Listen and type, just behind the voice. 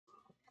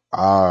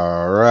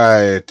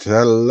Alright,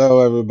 hello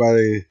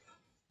everybody.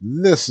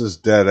 This is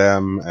Dead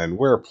M, and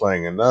we're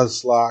playing a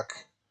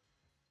Nuzlocke.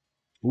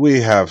 We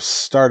have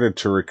started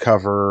to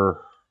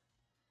recover,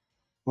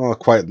 well,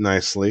 quite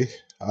nicely.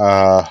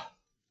 We're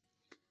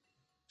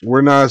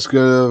not as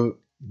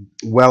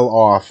well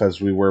off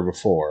as we were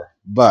before,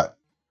 but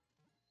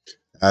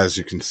as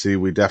you can see,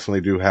 we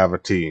definitely do have a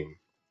team.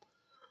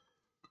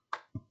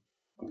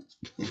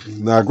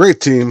 Not a great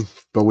team,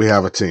 but we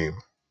have a team.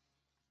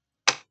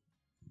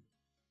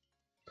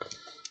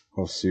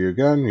 I'll see you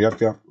again.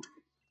 Yep.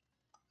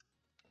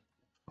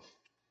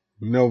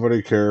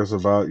 Nobody cares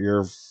about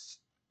your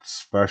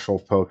special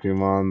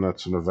Pokemon.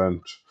 That's an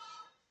event.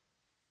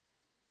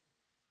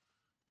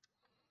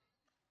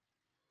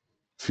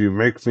 If you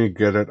make me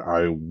get it,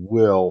 I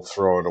will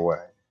throw it away.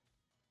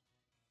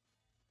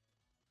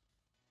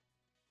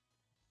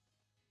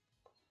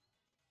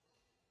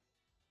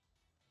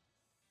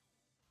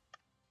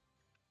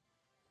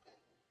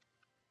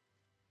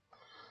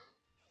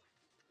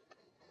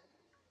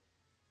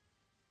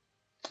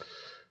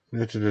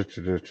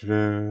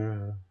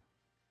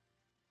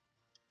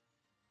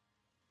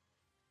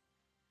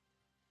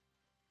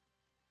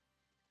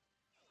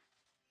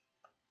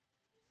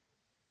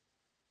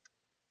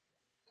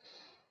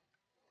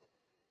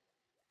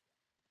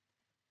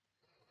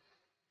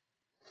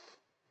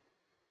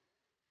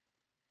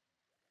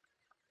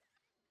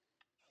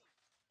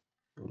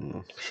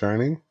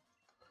 Shiny.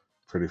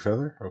 Pretty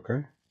feather.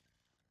 Okay.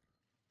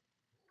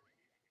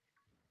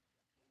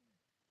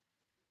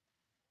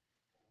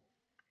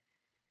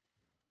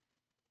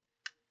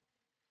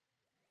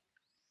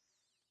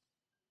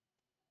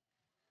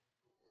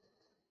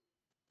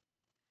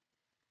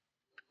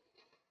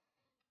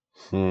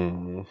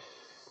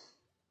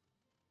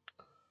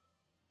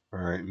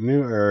 Alright,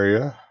 new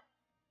area.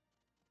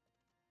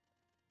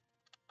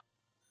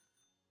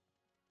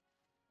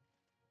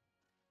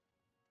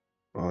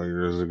 Oh,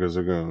 you're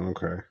Zigga.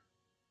 Okay.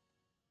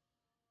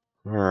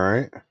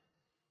 Alright.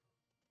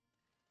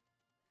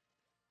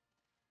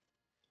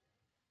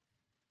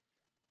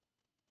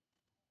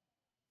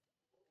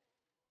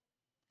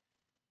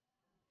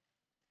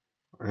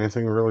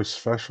 Anything really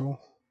special?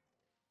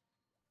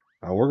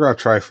 We're going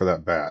to try for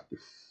that bat.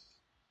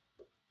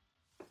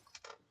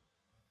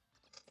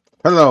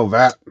 Hello,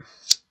 bat.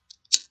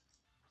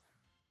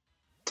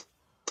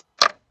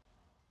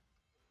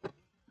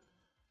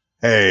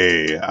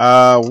 Hey,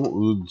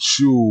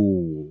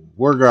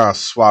 we're going to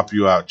swap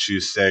you out,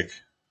 cheesesteak.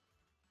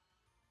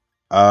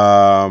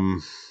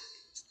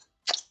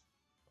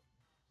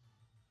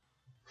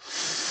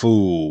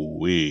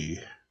 Foo-wee.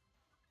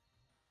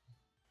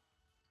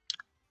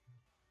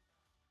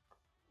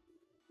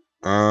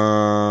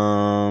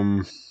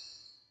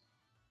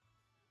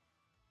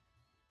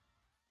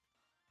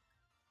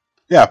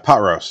 Yeah,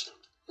 pot roast.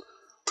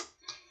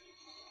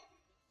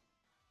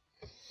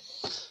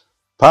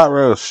 Pot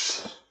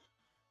roast.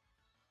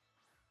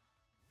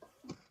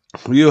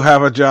 You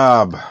have a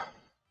job.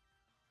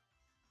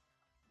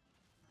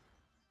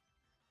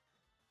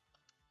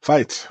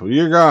 Fight.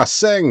 You're gonna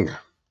sing.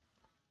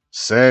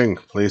 Sing.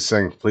 Please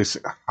sing. Please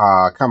sing.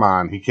 Come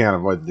on. He can't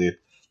avoid the...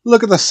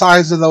 Look at the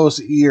size of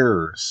those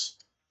ears.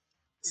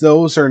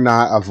 Those are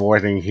not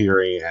avoiding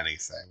hearing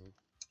anything.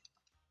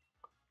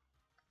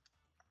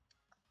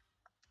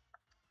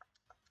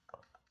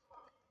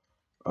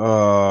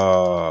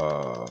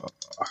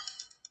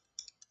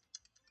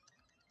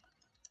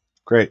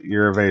 Great.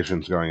 Your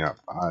evasion's going up.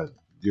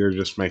 You're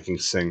just making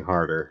sing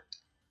harder.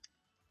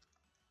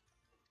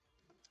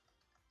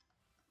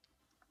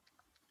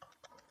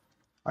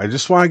 I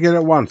just want to get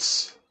it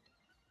once.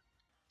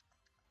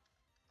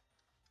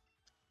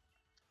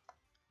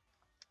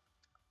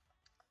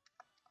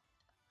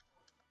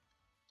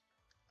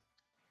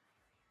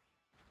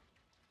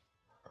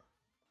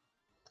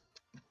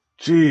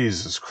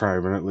 Jesus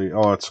Christ.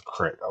 Oh, it's a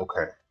crit.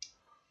 Okay.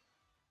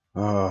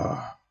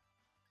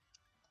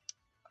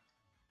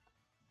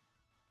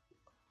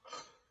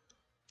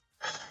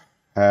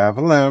 Have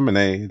a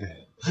lemonade.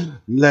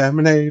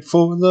 Lemonade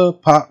for the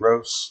pot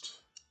roast.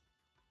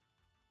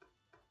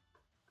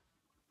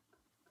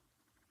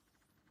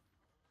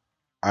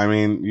 I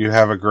mean, you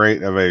have a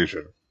great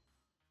evasion.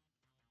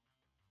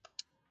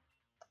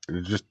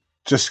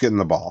 Just getting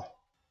the ball.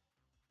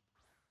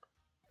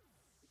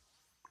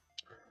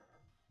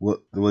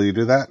 Will you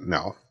do that?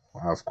 No,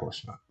 of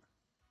course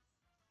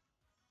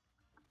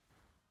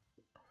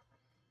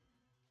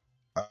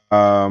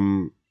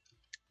not.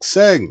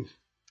 Sing.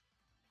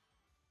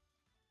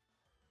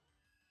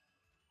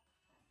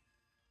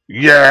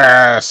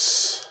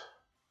 Yes.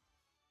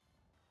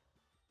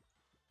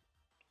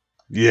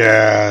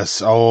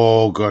 Yes.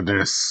 Oh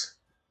goodness.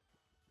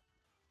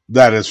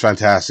 That is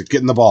fantastic.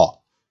 Getting the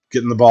ball.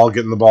 Getting the ball.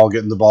 Getting the ball.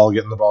 Getting the ball.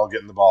 Getting the ball.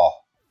 Getting the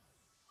ball.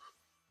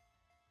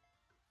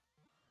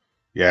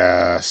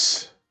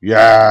 Yes.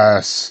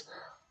 Yes.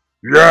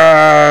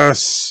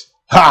 Yes.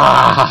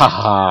 Ha ha ha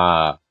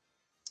ha.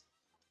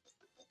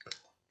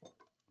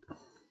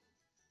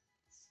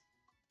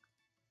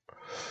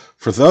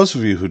 For those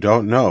of you who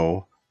don't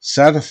know,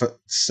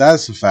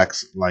 Status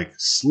effects like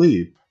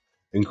sleep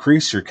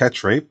increase your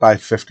catch rate by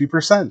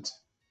 50%.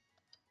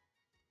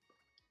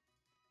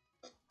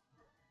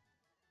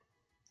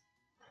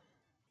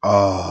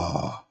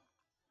 Oh,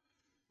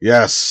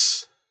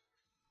 yes.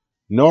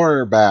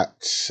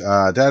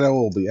 Norbat. Data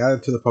will be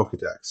added to the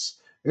Pokedex.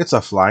 It's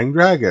a flying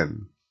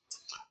dragon.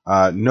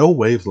 No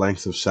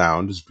wavelength of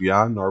sound is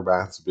beyond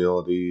Norbat's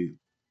ability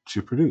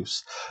to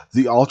produce.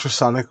 The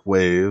ultrasonic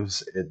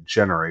waves it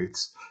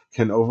generates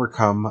can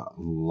overcome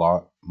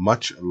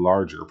much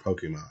larger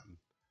Pokemon.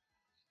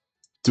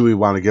 Do we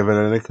want to give it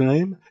a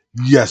nickname?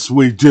 Yes,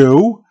 we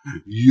do.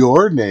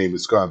 Your name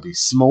is going to be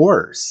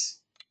S'mores.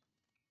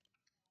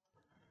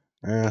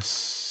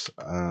 Yes.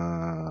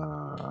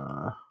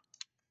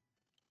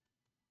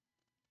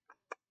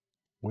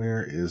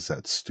 Where is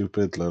that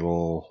stupid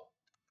little?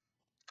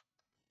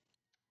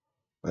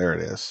 There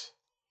it is.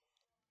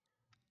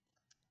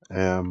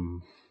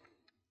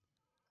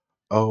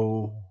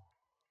 Mores.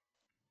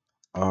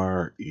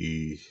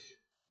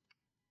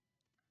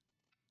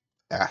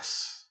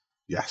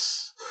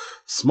 Yes.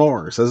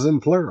 S'mores, as in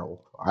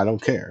plural. I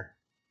don't care.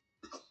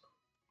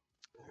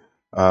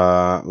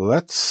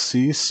 Let's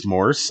see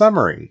S'mores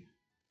summary.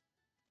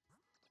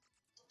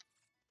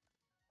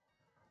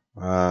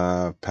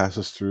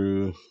 Passes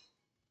through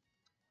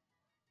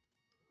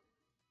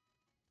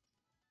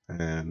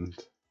and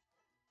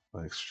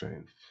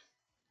exchange.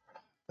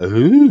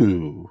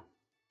 Ooh,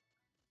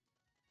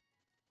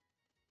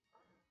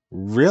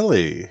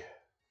 really?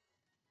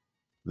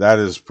 That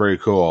is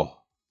pretty cool.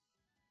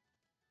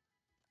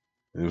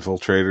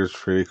 Infiltrator's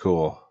pretty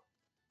cool.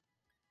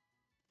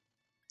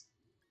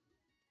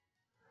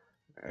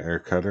 Air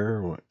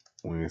cutter,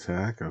 wing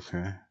attack.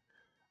 Okay.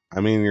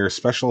 I mean, you're a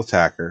special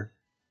attacker.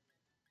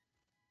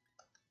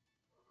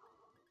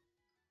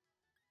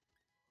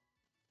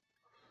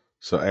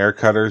 So air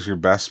cutter is your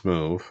best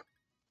move.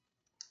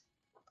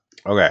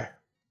 Okay.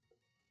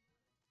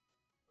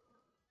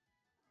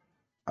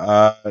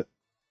 Uh,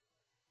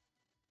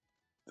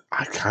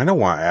 I kind of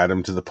want to add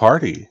him to the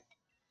party.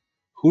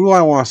 Who do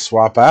I want to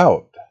swap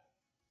out?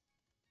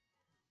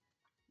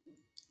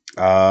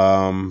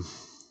 Um,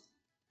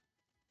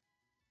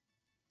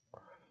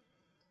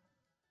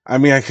 I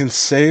mean, I can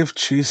save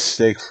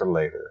cheesesteak for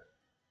later.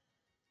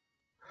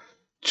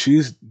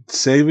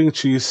 Saving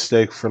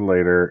cheesesteak for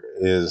later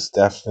is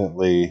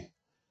definitely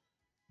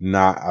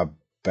not a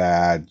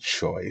bad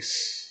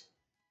choice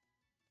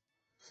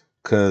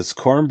because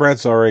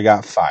cornbread's already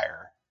got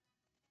fire.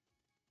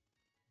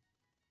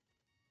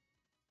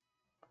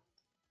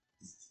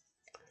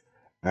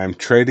 I'm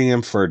trading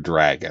him for a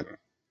dragon.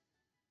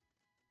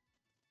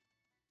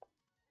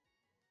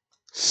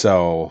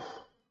 So,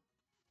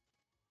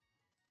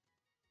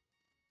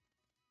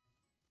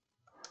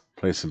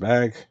 place a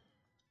bag.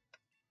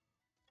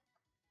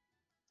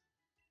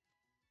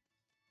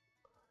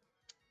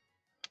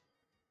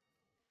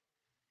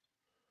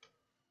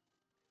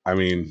 I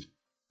mean,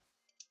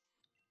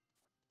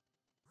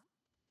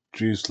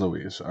 geez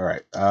Louise. All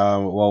right.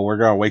 Well, we're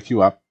going to wake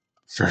you up.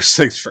 First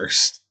things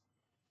first.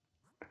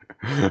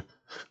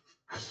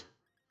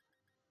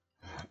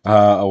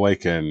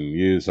 Awaken.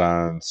 Use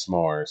on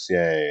s'mores.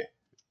 Yay.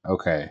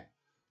 Okay.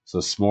 So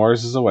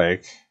s'mores is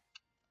awake.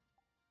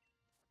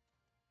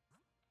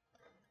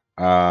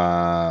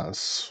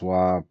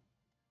 Swap.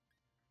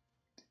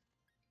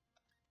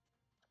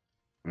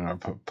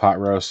 Put pot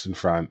roast in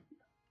front.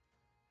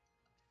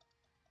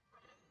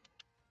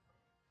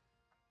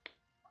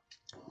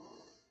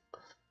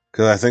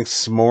 Because I think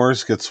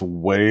s'mores gets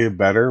way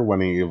better when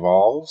he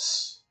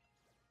evolves.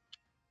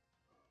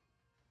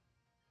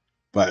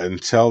 But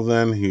until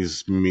then,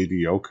 he's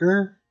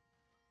mediocre.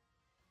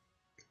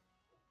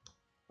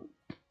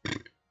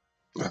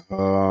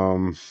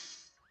 Um,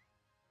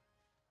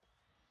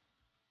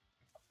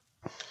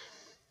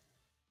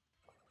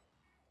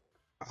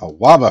 a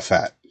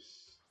Wobbuffet.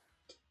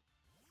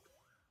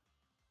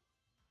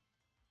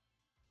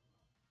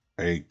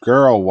 A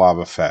girl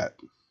Wobbuffet.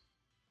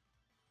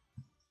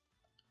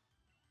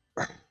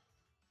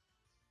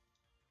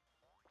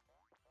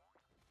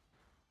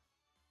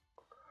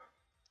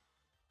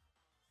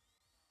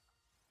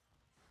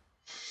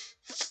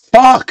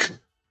 Fuck!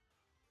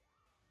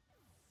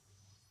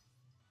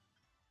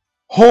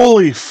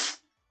 Holy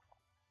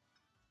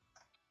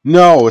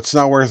No, it's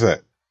not worth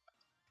it.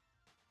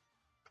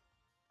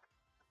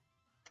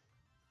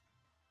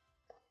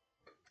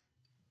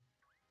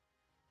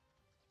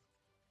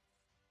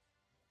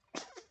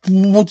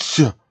 What's...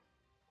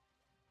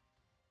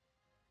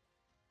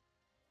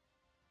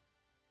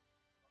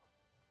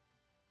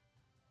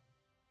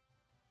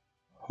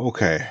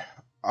 Okay.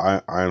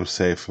 I'm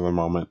safe for the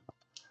moment.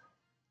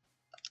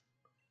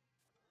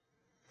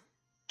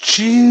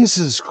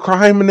 Jesus,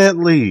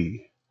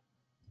 criminally.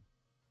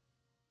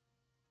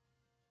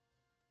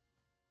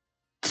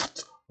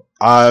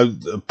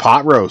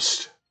 Pot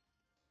roast.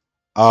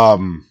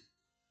 Um,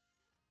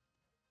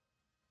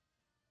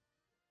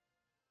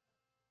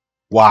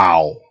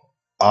 wow.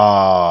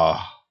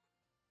 Uh,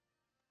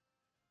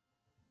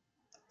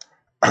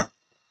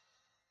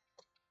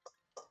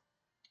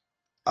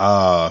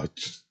 Uh,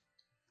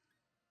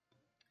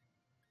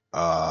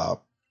 uh,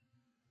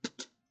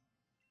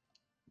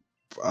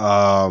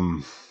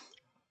 um,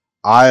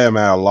 I am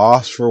at a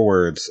loss for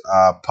words.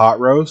 Pot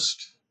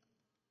roast.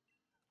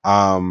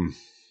 Um,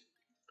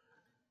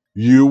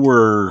 you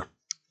were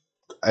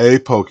a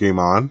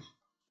Pokemon.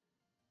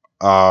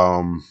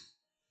 Um,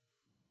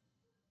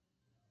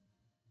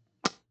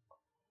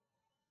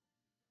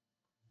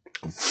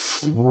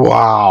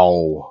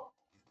 wow.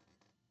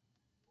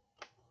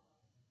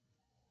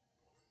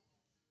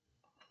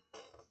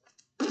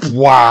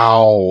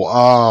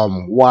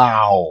 Wow.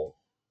 Wow.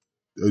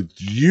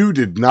 You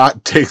did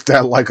not take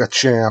that like a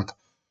champ.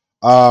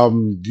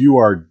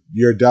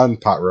 You're done,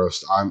 pot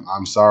roast. I'm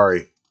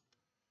sorry.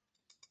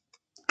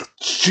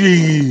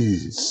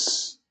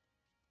 Jeez.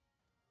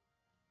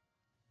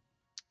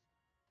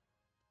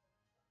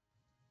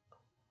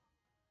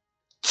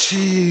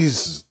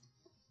 Jeez.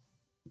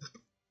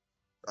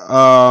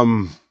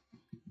 Um,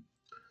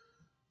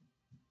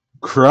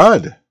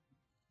 crud.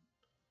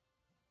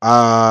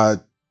 Uh,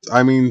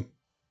 I mean,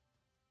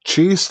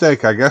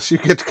 cheesesteak. I guess you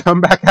get to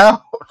come back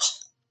out.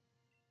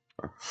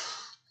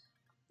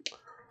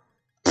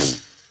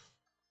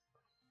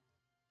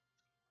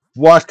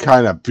 What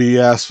kind of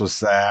BS was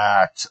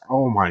that?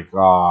 Oh my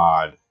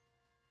god.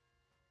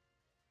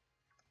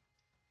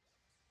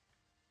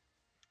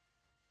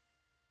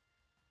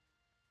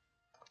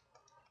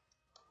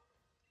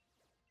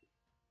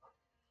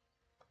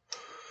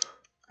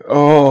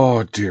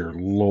 Oh dear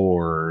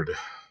lord.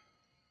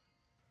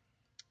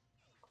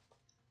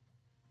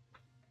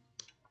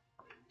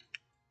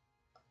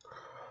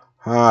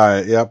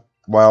 Hi. Yep.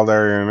 Wild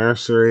area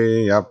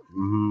nursery. Yep.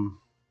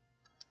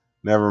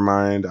 Never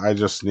mind. I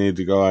just need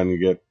to go and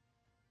get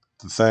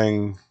the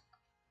thing.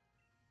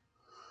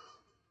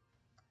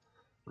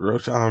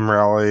 Rotom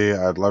Rally,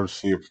 I'd love to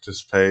see you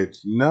participate.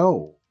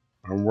 No,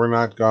 we're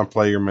not going to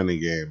play your mini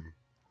game.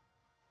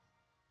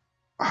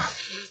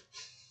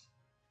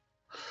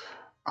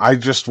 I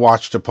just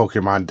watched a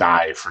Pokemon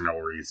die for no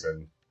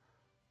reason.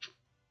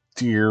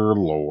 Dear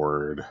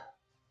Lord.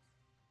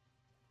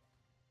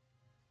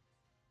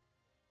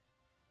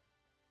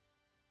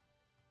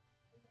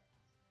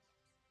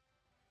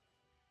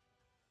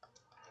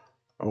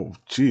 Oh,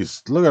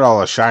 jeez. Look at all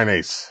the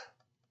shinies.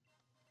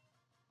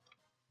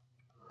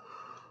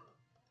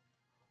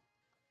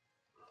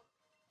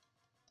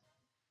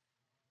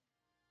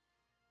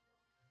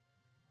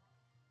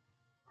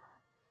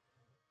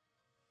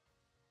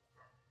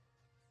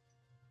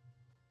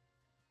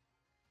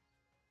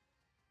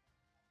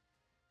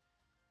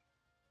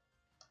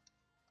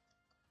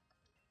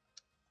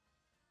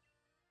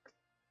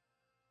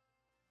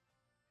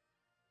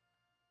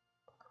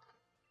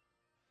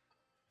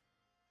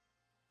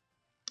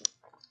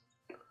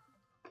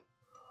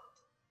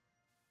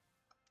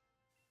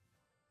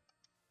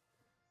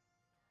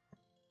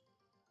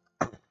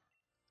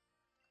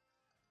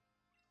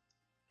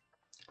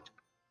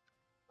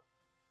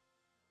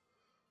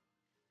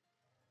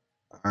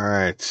 All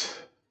right.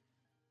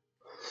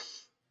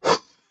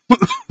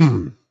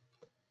 New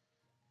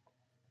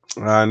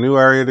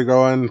area to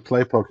go and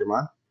play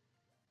Pokemon.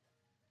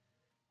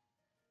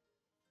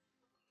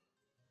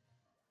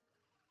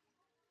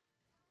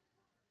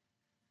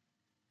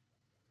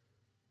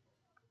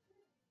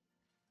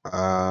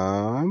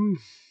 Um.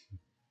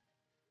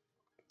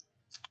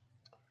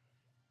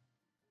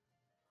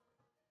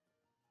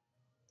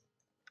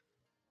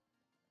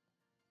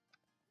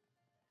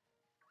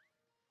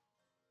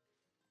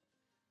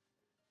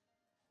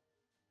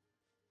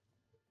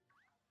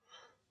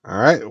 All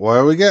right.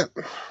 What do we get?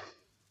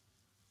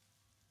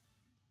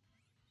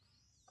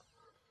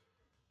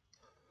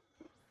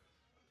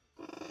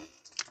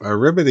 A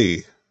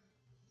Ribbity.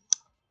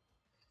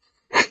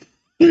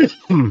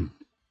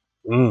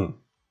 Mm.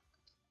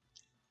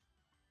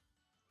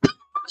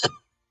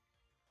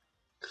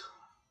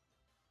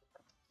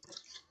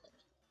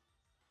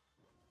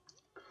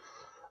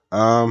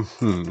 Um.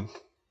 Hmm.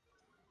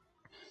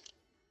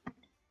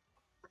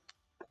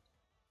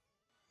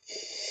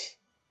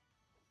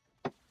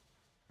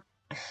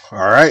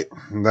 All right.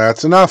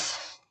 That's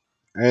enough.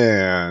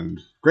 And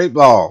great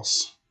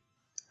balls.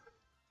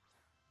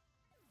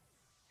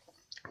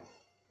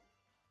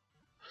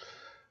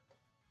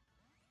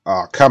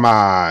 Oh, come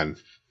on.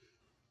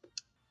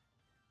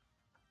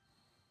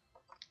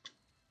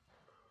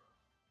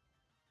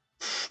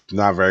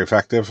 Not very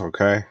effective.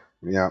 Okay.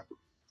 Yeah.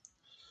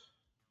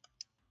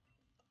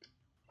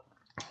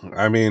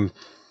 I mean,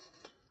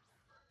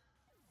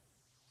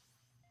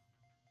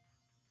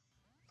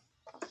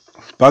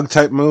 bug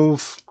type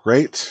move.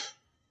 Great.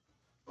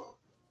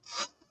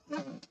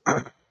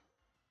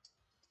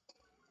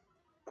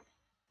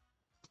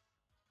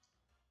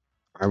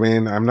 I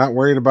mean, I'm not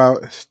worried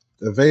about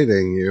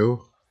evading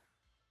you.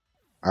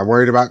 I'm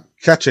worried about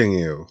catching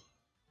you.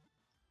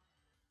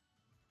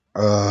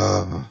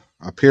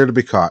 Appear to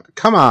be caught.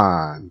 Come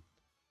on.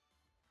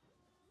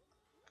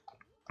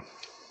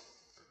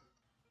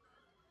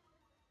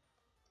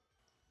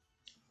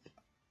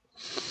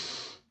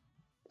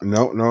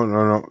 No, no,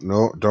 no, no,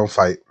 no. Don't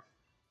fight.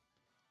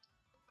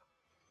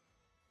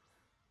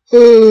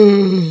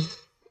 Oh,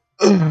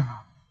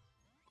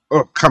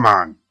 come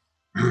on.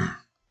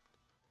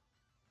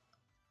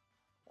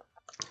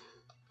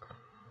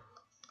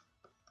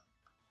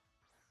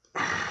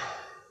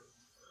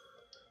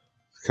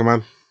 Come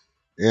on.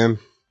 In.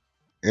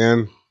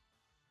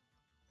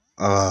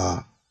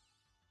 Uh,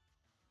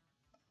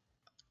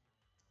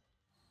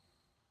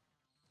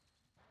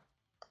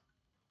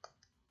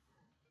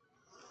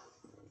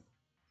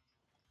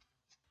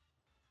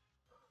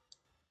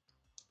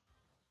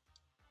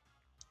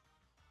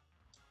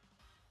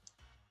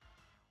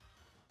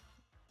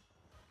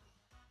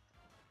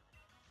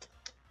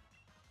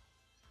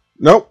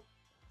 nope.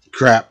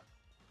 Crap.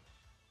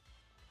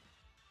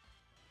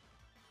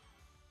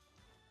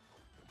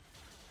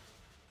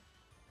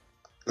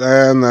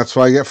 And that's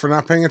what I get for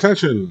not paying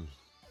attention.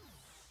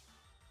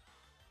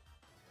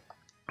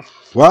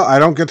 Well, I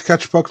don't get to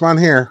catch a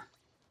Pokemon here.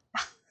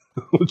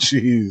 Oh,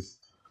 jeez.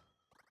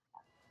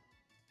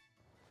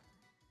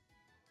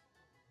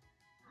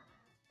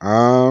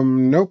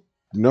 Nope.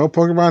 No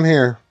Pokemon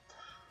here.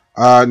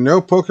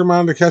 No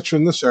Pokemon to catch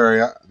in this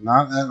area.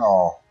 Not at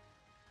all.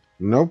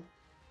 Nope.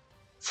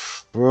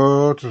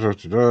 Yeah,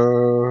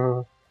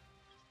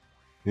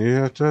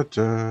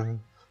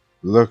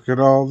 look at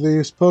all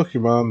these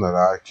Pokemon that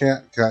I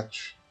can't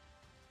catch.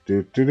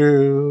 Do do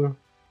do.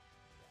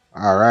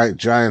 All right,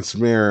 Giant's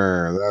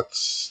Mirror.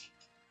 That's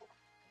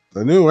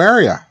the new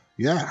area.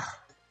 Yeah.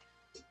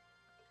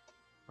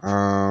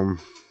 Um.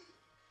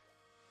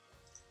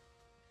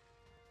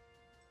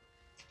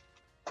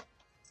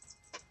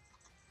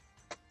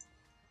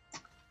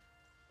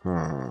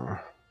 Huh.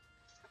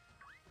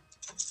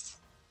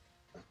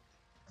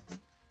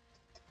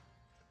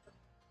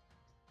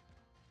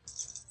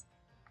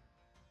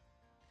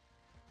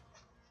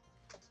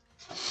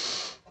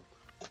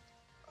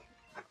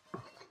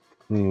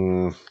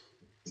 Hmm.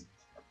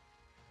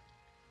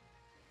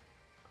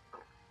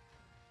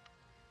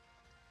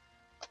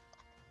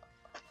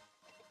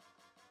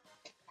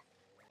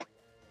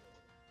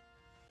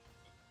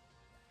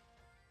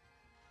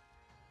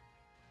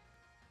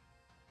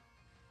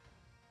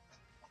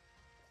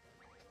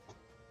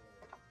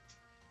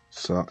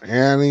 So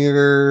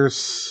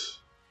anteaters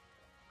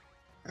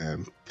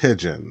and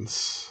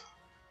pigeons.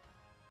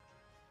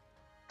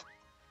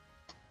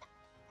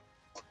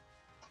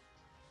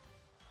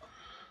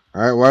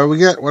 All right, what do we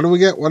get? What do we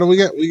get? What do we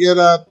get? We get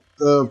a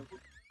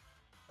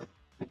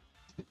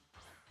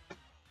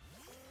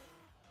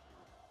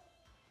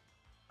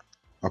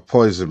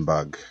poison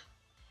bug.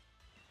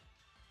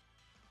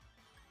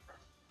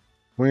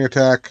 Wing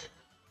attack.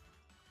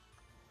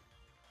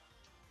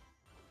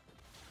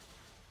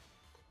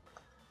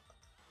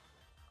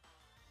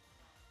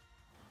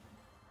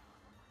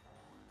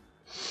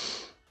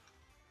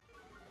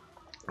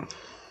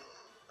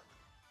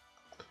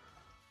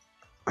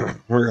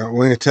 We're gonna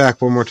wing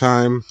attack one more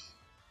time.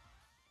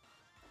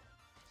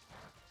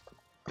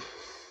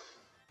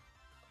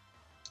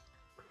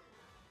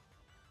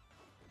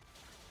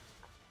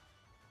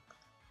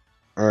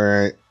 All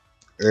right,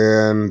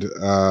 and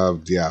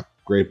yeah,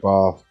 great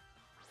ball.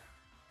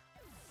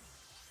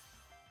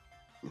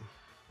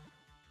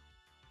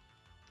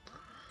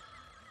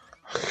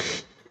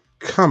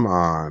 Come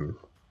on.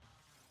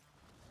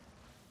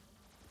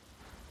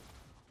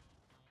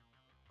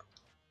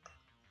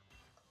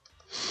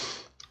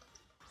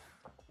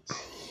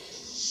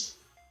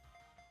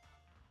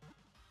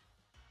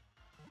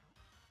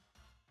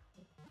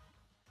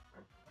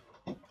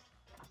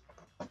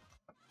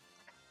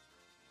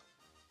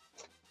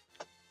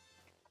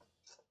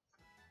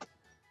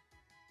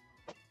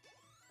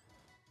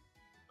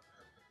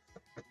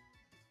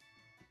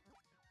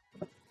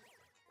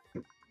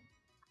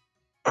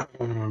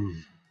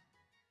 Um,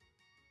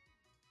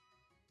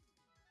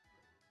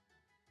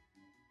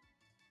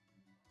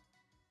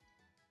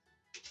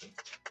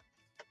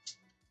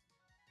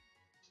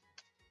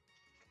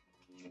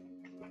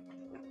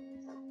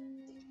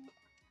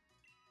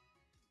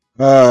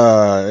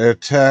 it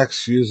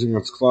attacks using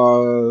its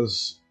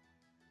claws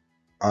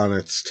on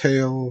its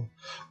tail.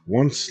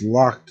 Once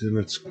locked in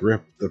its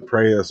grip, the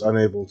prey is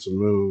unable to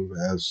move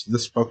as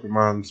this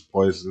Pokemon's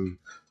poison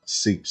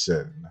seeps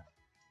in.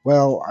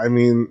 Well, I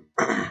mean,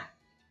 that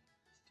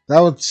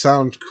would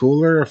sound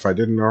cooler if I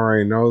didn't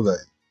already know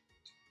that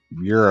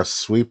you're a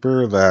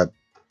sweeper that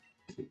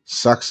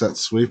sucks at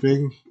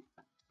sweeping.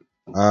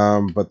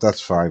 But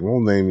that's fine.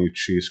 We'll name you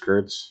Cheese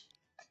Curds.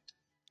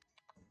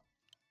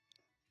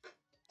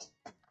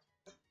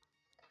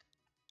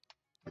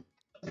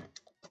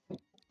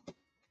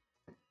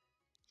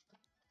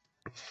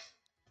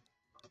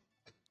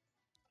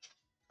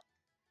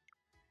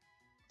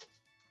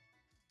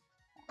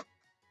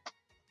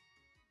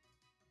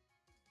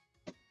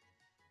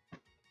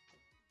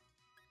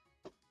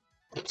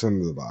 It's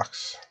into the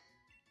box.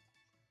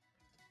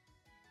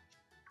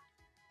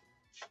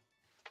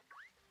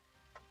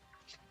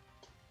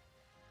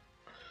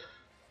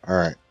 All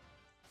right.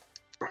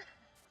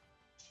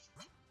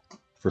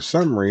 For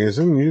some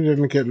reason, you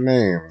didn't get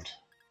named.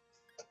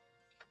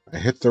 I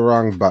hit the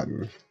wrong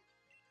button.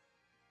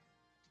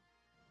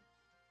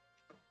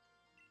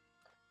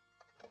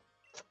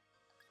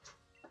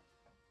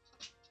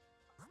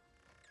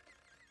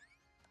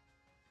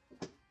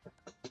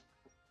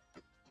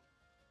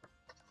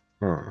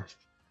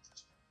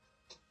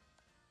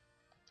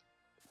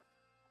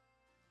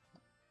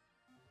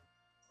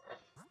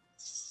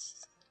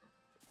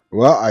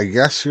 Well, I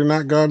guess you're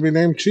not going to be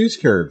named Cheese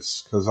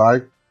Curds, because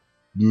I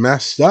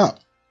messed up.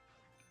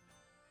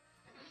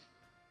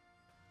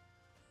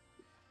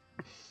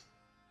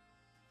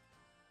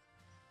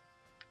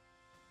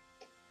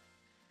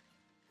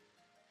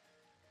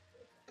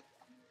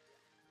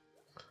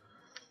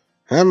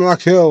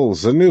 Hemlock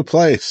Hills, a new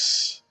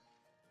place.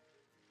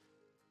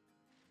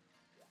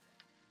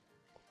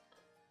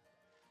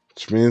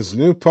 Which means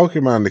new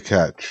Pokemon to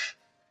catch.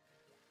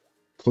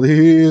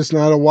 Please,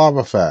 not a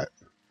Wobbuffet.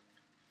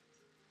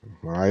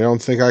 I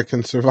don't think I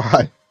can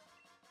survive.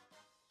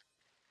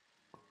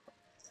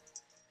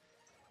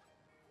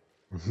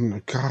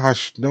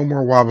 Gosh, no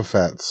more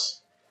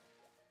Wobbuffets.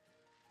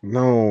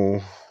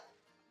 No.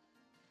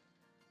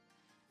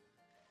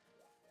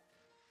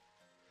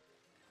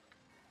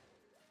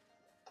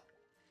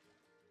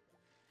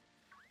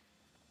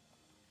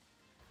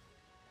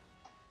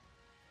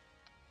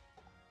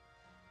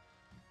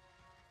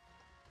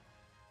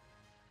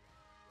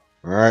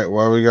 Alright,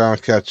 what are we going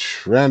to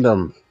catch?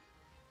 Random.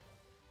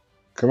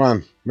 Come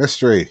on,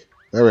 mystery.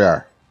 There we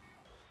are.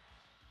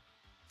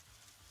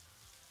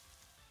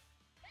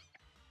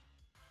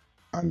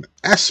 An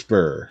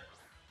Esper.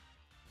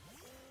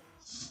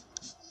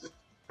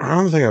 I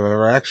don't think I've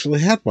ever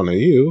actually had one of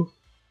you.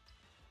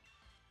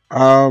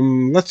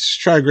 Let's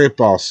try Great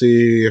Ball,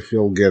 see if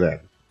you'll get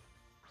in.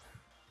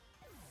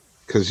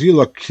 Because you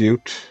look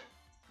cute.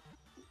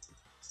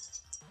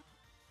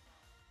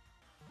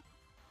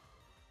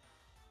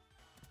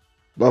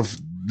 Well,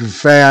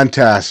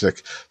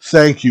 fantastic.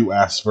 Thank you,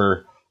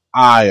 Esper.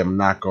 I am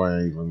not going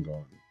to even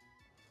go.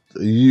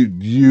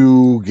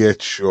 You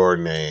get your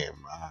name.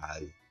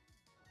 I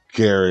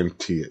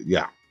guarantee it.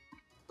 Yeah.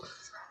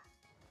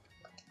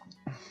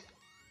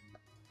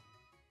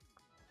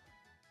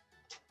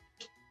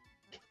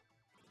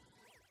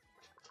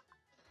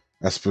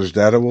 Esper's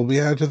data will be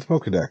added to the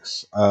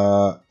Pokedex.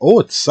 Oh,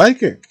 it's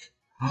psychic.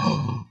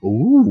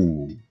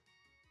 Ooh.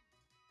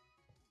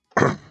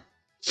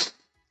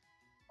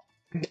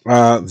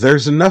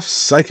 There's enough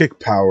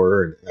psychic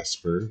power in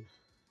Esper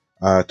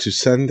to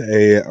send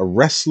a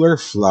wrestler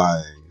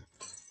flying.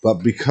 But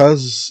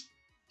because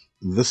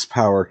this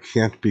power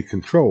can't be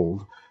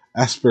controlled,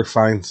 Esper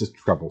finds it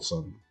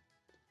troublesome.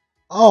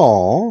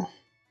 Oh.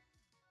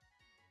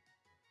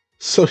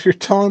 So you're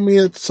telling me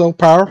it's so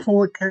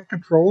powerful it can't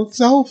control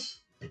itself?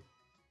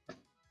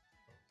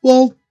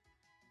 Well,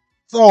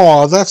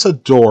 oh, that's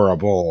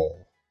adorable.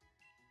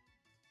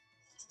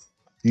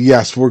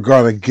 Yes, we're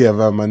going to give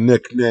him a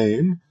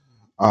nickname.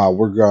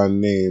 We're going to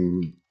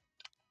name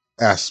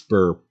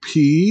Esper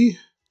P.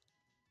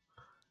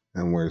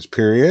 And where's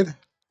period?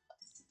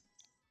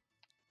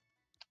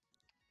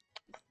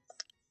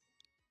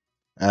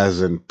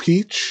 As in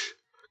peach,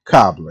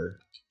 cobbler.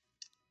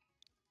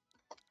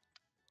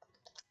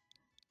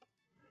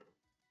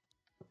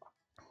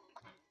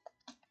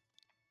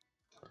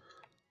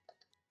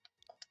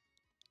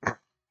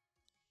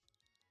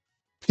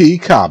 P.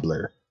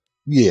 Cobbler.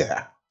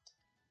 Yeah.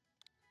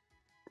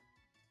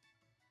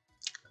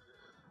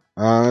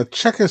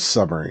 Check his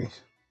summary.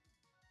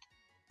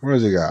 What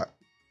has he got?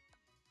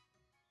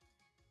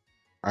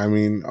 I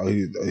mean,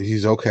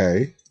 he's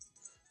okay.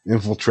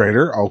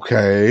 Infiltrator,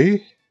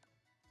 okay.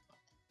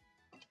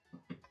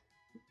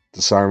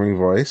 Disarming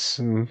voice.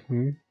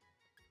 Mm-hmm.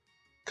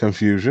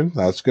 Confusion,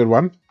 that's a good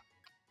one.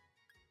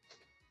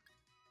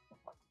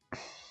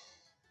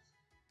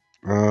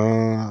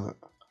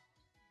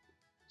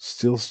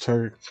 Steel's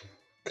target.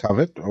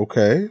 Covet,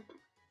 okay.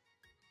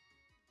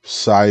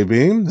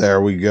 Psybeam,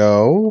 there we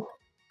go.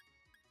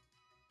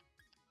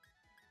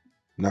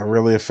 Not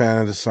really a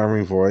fan of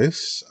disarming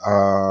voice.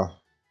 I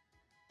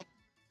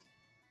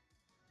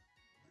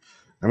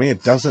mean,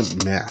 it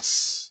doesn't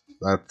miss.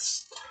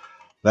 That's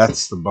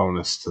the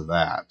bonus to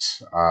that.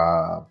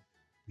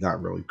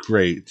 Not really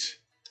great,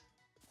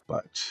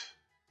 but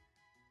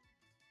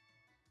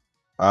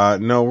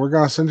no, we're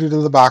gonna send you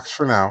to the box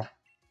for now,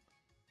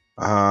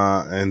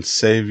 and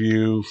save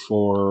you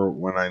for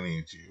when I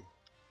need you.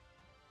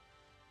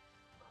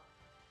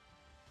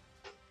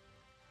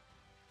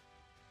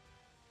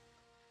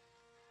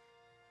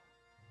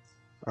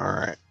 All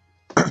right.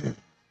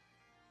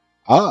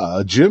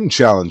 Gym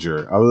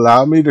Challenger.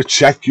 Allow me to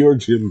check your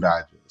gym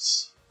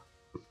badges.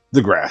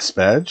 The Grass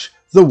Badge,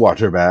 the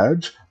Water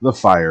Badge, the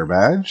Fire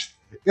Badge.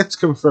 It's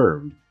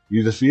confirmed.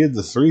 You defeated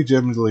the 3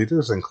 gym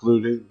leaders,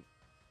 including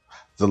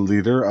the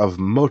leader of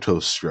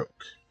Motostroke.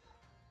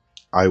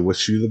 I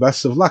wish you the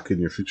best of luck in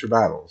your future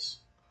battles.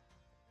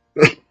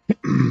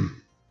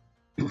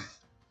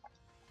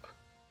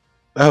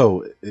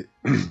 Oh,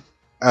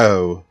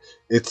 oh,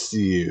 it's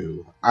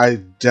you. I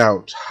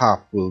doubt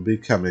Hop will be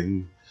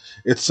coming.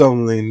 It's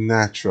only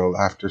natural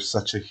after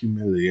such a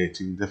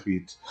humiliating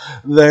defeat.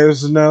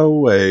 There's no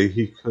way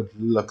he could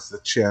look the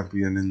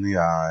champion in the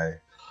eye.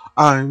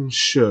 I'm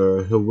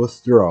sure he'll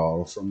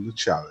withdraw from the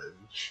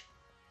challenge.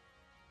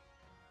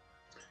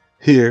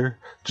 Here,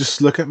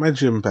 just look at my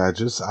gym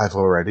badges. I've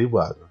already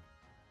won.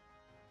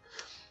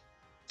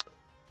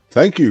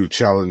 Thank you,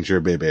 Challenger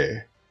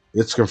Baby.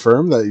 It's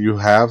confirmed that you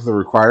have the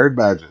required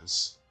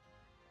badges.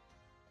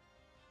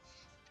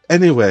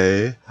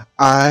 Anyway,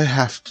 I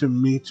have to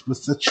meet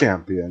with the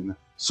champion,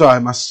 so I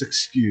must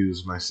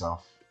excuse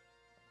myself.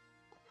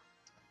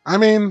 I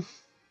mean,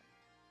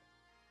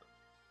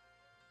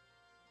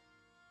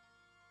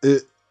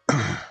 it,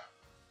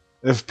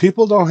 if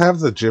people don't have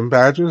the gym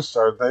badges,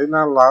 are they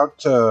not allowed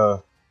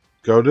to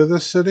go to the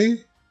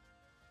city?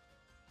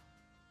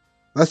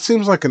 That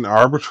seems like an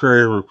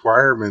arbitrary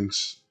requirement,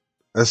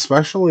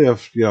 especially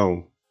if,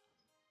 you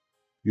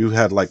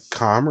had like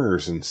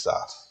commerce and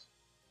stuff.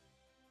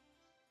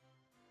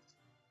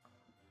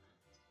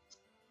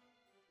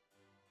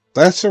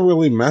 That's a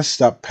really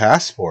messed up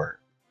passport.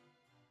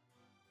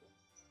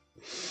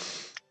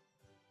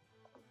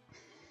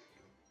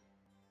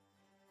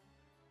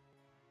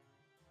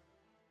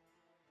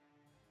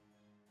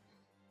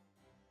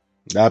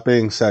 That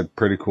being said,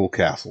 pretty cool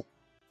castle.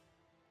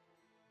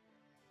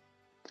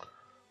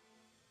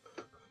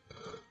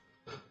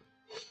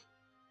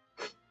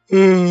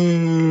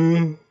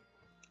 Mm.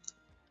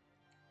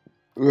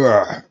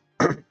 Ugh.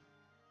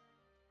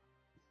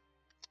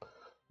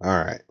 All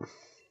right.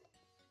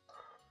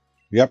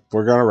 Yep,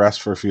 we're gonna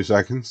rest for a few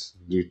seconds.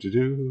 Do do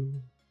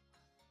do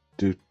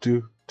do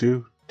do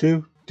do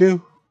do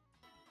do.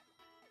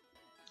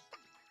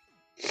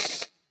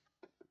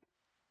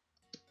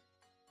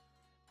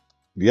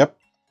 Yep,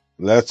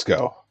 let's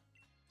go.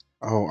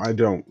 Oh, I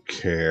don't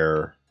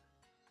care.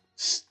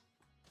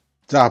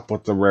 Stop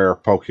with the rare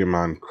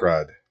Pokemon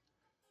crud.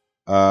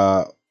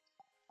 Uh,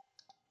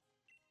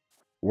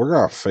 we're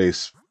gonna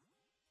face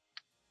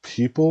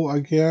people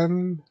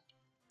again.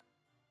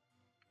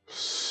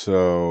 So,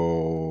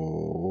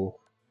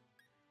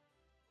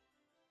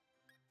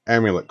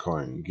 amulet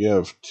coin,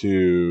 give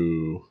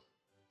to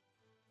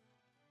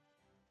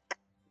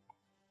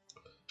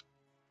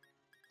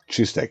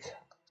cheesesteak.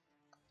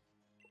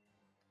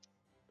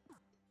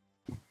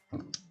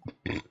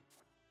 And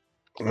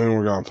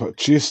we're gonna put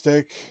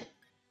cheesesteak.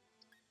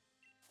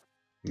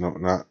 No,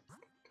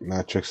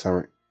 not chick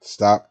sandwich.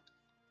 Stop.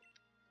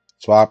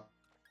 Swap.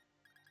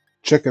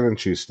 Chicken and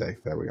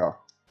cheesesteak. There we go.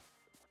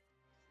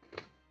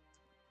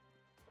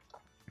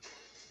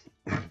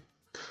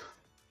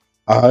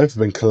 I've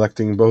been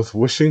collecting both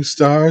wishing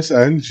stars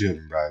and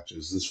gym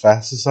badges as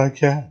fast as I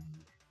can.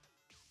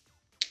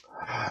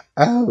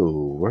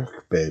 Oh,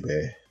 work,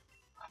 baby.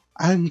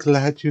 I'm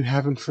glad you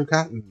haven't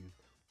forgotten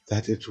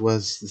that it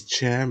was the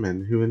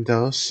chairman who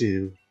indulged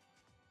you.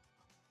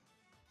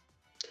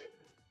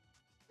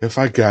 If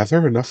I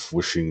gather enough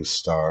wishing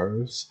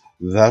stars,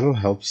 that'll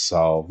help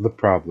solve the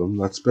problem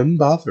that's been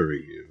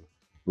bothering you.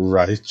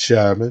 Right,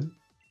 chairman?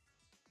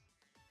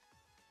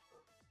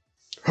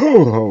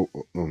 Ho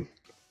ho!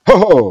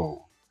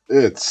 Ho!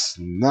 It's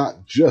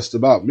not just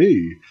about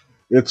me.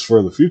 It's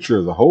for the future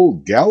of the whole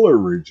Galar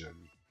region.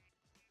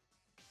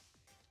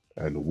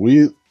 And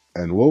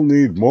we'll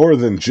need more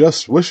than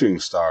just wishing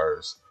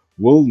stars.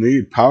 We'll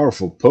need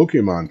powerful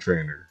Pokemon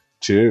trainer,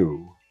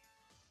 too.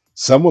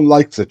 Someone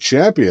like the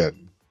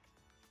champion.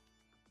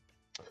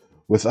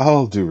 With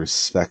all due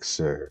respect,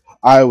 sir,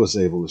 I was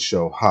able to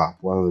show Hop,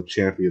 one of the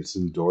champion's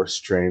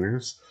endorsed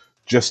trainers,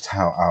 just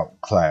how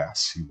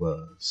outclassed he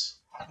was.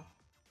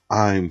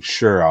 I'm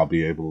sure I'll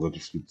be able to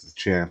defeat the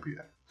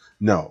champion.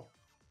 No,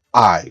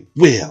 I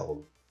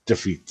will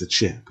defeat the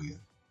champion.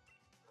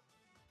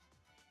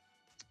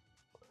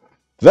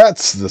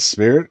 That's the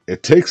spirit.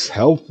 It takes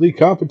healthy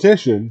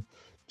competition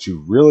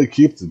to really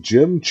keep the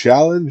gym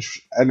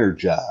challenge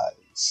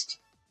energized.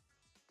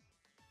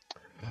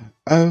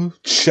 Oh,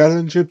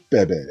 Challenger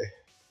baby,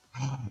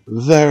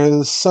 there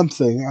is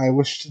something I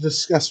wish to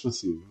discuss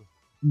with you.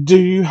 Do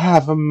you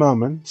have a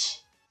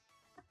moment?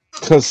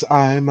 'Cause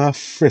I'm a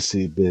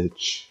frissy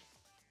bitch.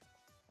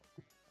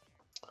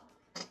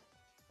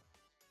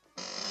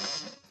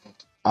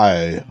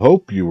 I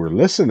hope you were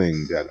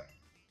listening, Dennis.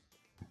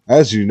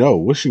 As you know,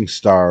 wishing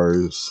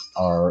stars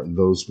are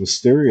those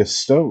mysterious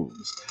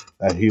stones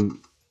that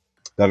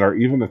are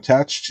even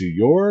attached to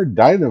your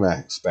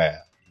Dynamax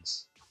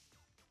bands.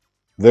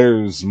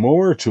 There's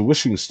more to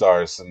wishing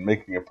stars than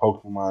making a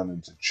Pokemon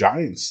into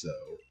giants,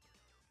 though.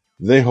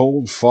 They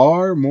hold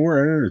far more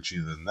energy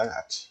than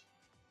that.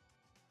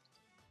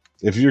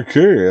 If you're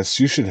curious,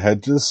 you should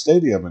head to the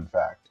stadium, in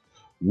fact.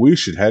 We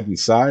should head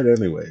inside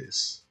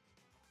anyways.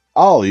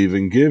 I'll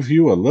even give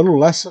you a little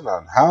lesson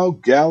on how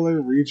Galar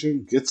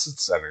region gets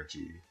its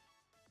energy.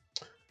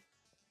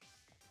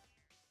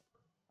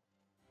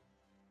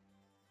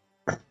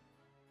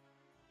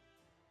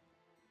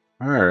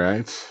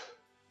 Alright.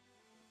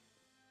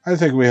 I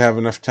think we have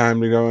enough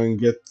time to go and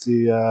get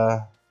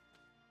the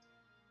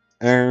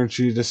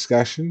energy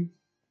discussion.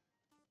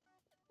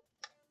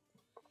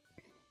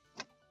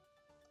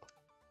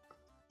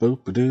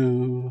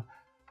 Boop-a-doo.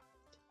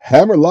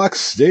 Hammerlock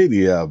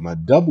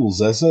Stadium doubles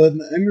as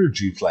an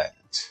energy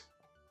plant.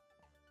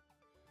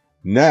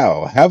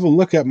 Now, have a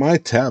look at my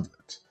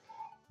tablet.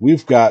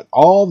 We've got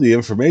all the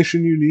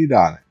information you need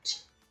on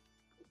it.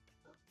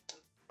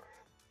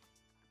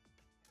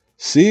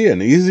 See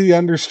an easy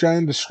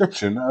understand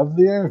description of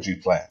the energy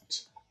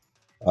plant.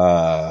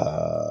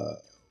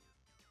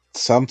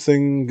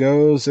 something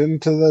goes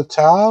into the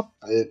top,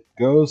 it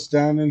goes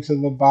down into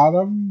the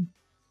bottom.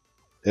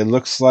 It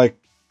looks like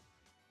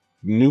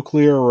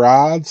nuclear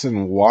rods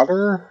and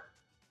water.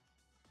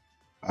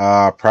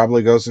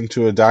 Probably goes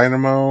into a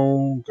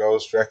dynamo,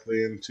 goes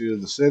directly into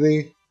the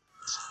city.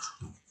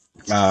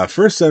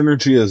 First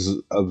energy is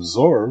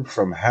absorbed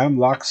from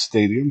Hamlock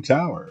Stadium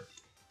Tower.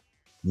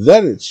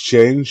 Then it's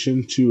changed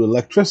into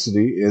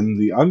electricity in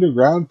the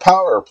underground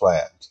power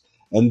plant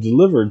and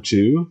delivered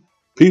to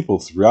people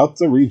throughout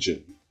the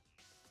region.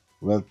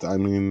 But, I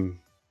mean,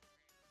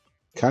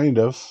 kind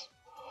of.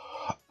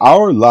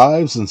 Our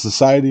lives and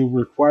society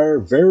require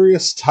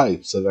various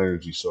types of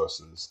energy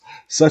sources,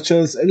 such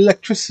as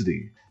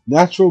electricity,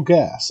 natural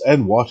gas,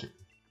 and water.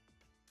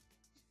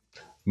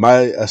 My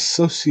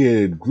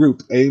associated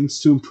group aims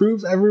to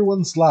improve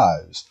everyone's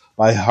lives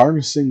by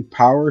harnessing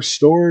power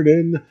stored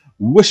in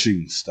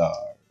wishing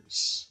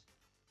stars.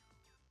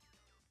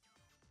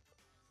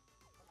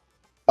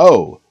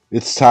 Oh,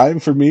 it's time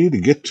for me to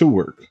get to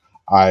work.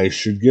 I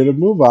should get a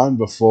move on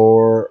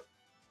before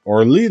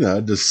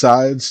Orlina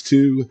decides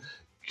to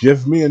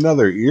give me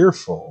another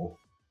earful.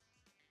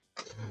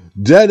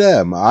 Dead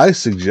M, I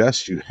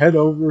suggest you head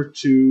over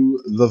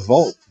to the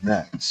vault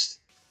next.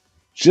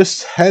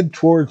 Just head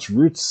towards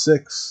Route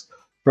 6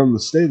 from the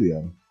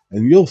stadium,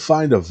 and you'll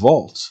find a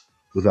vault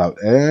without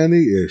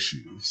any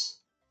issues.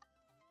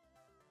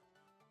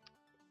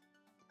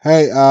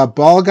 Hey,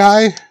 ball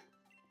guy?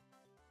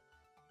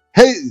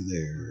 Hey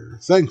there.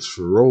 Thanks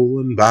for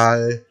rolling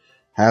by,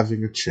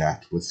 having a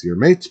chat with your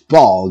mate,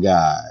 ball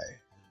guy.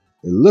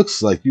 It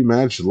looks like you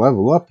managed to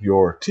level up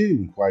your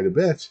team quite a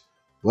bit.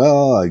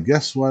 Well, I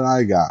guess what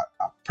I got?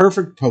 A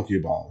perfect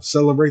Pokeball.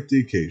 Celebrate the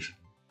occasion.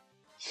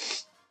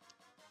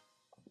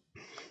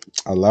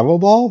 A level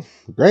ball?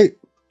 Great.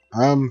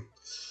 Um,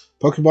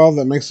 Pokeball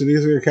that makes it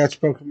easier to catch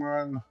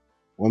Pokemon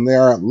when they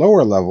are at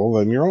lower level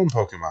than your own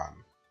Pokemon.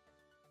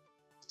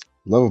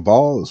 Level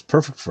Ball is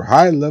perfect for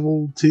high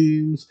level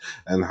teams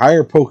and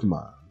higher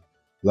Pokemon.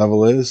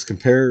 Level is,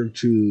 compared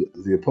to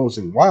the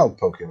opposing wild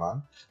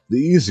Pokemon, the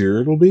easier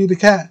it'll be to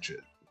catch it.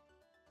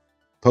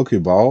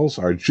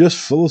 Pokeballs are just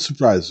full of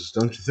surprises,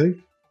 don't you think?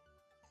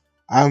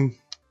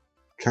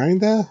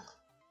 Kinda?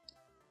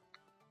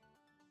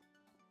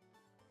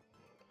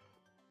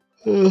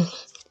 Ugh.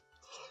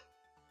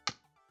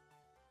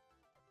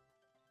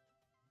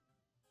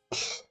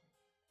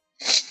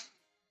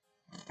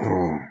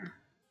 Oh.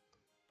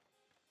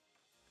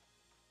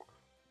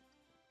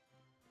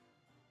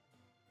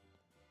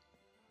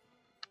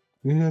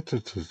 Yeah,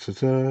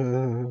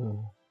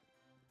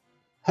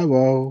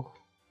 Hello.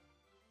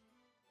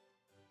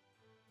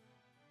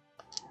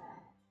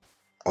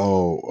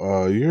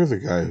 Oh, you're the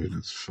guy who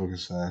does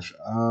Focus Sash.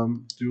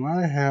 Do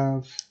I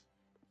have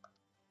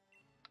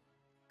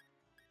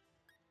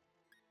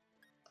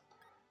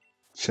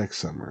check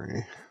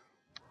summary?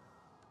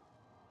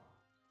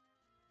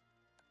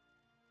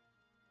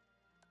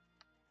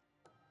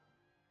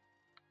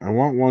 I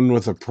want one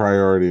with a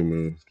priority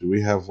move. Do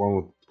we have one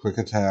with quick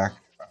attack?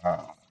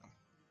 Uh,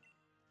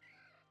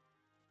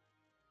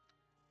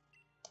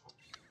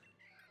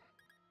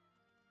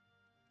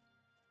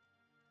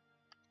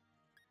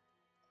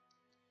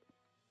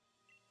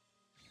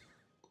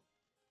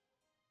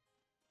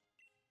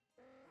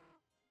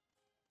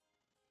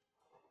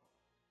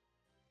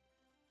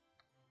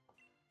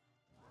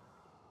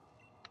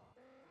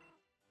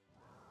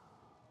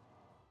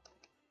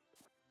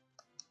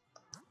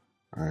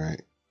 all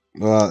right.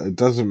 Well, it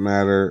doesn't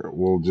matter.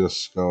 We'll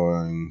just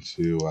going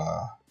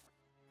to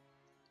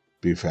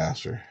be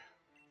faster.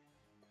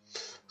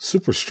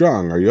 Super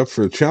strong. Are you up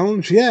for a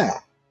challenge? Yeah.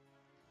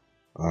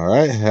 All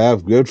right.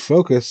 Have good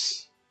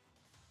focus.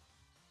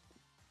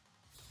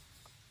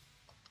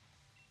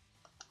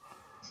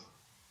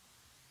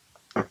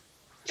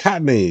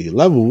 Cottonee,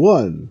 level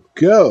 1.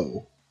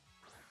 Go.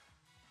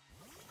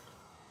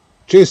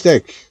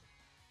 Cheese-stick.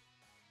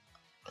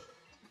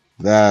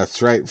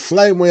 That's right.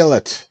 Flame wheel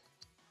it.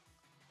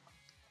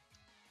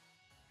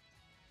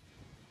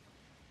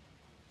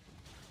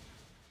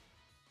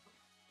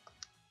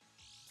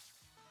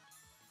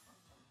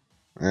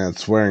 And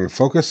it's wearing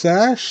Focus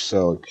Sash,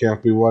 so it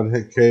can't be one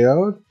hit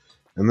KO'd.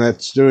 And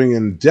that's doing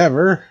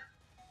Endeavor.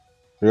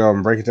 We go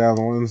and break it down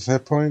to one's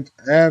hit point.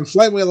 And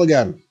Flame Wheel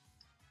again.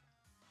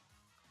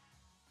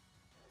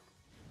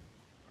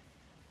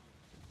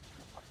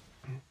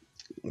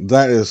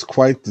 That is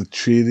quite the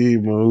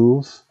cheaty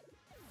move.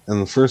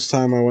 And the first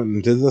time I went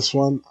and did this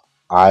one,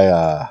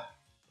 I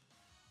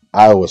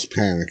was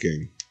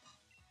panicking.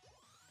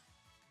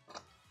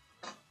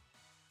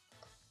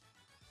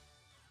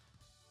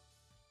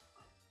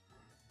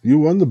 You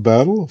won the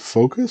battle of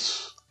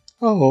Focus?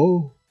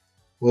 Oh.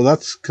 Well,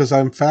 that's because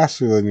I'm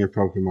faster than your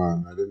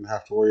Pokemon. I didn't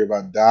have to worry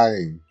about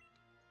dying.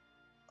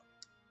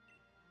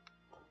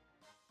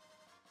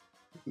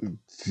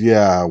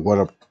 Yeah, what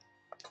a...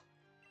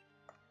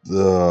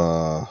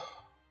 The...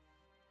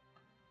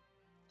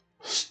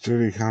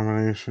 Sturdy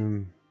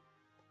combination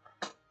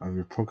of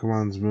your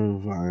Pokemon's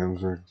move,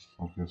 items, or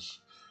focus,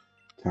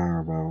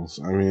 tower battles.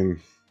 I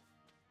mean...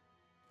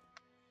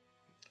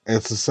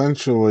 It's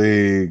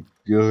essentially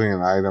using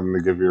an item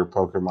to give your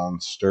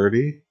Pokemon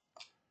sturdy.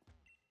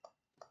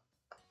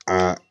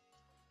 Uh,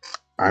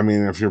 I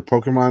mean, if your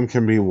Pokemon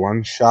can be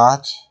one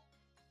shot,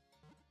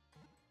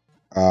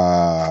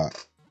 uh,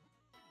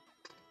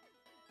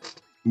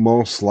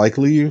 most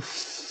likely you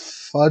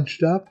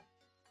fudged up.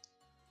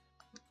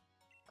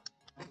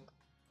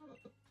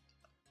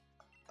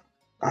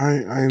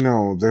 I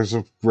know there's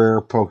a rare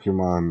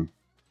Pokemon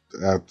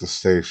at the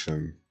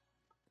station.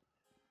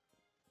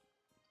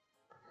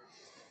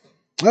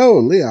 Oh,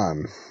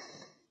 Leon.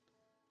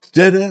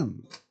 Dead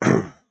M.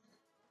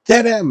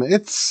 Dead M,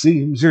 it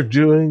seems you're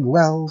doing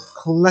well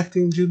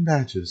collecting gym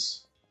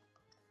badges.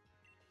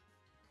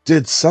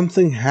 Did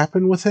something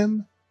happen with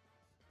him?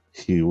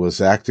 He was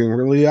acting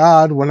really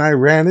odd when I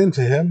ran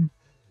into him.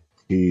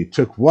 He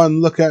took one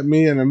look at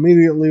me and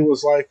immediately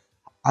was like,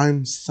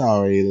 I'm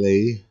sorry,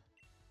 Lee.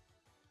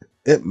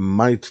 It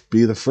might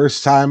be the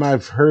first time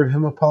I've heard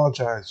him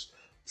apologize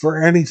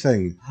for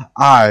anything.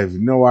 I've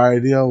no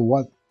idea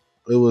what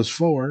it was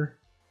for.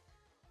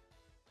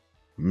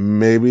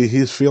 Maybe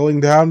he's feeling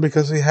down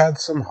because he had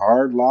some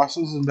hard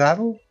losses in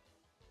battle?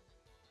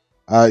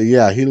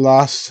 Yeah, he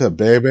lost to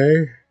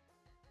Bebe.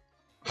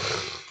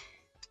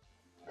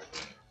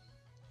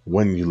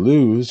 When you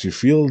lose, you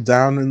feel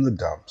down in the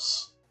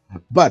dumps.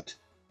 But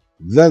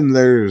then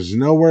there's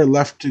nowhere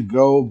left to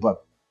go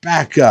but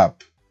back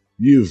up.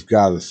 You've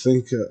got to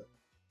think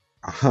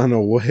on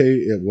a way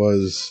it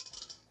was.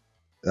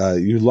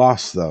 You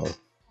lost, though.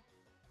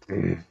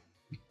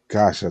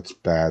 Gosh, that's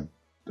bad.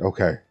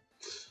 Okay.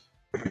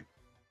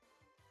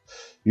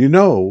 You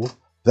know,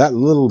 that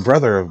little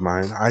brother of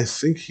mine, I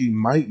think he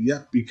might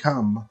yet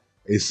become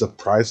a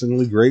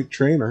surprisingly great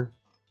trainer.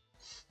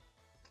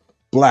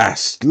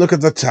 Blast! Look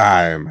at the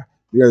time.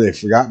 Yeah, they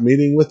forgot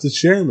meeting with the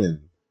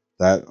chairman.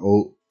 That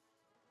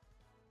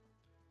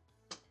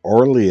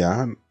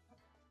Orlean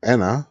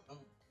Anna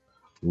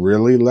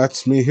really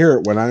lets me hear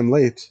it when I'm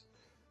late.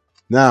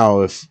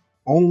 Now, if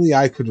only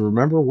I could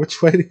remember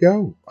which way to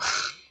go.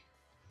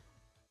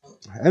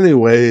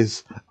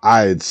 Anyways,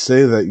 I'd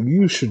say that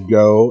you should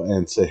go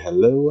and say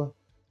hello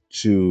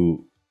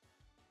to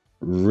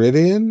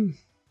Ridian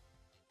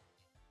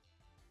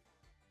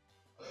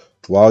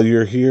while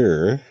you're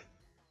here.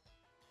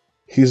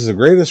 He's the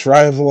greatest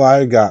rival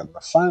I got in the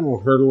final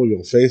hurdle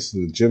you'll face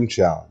in the gym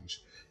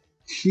challenge.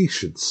 He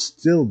should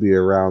still be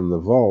around the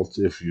vault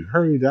if you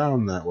hurry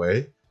down that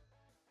way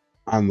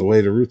on the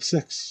way to Route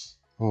 6.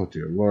 Oh,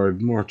 dear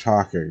Lord, more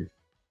talking.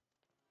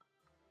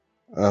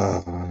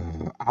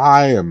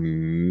 I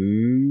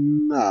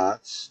am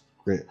not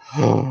great.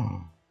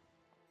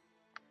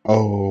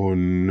 Oh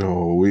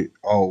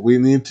no, we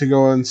need to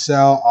go and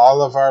sell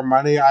all of our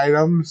money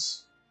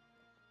items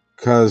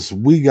because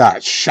we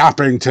got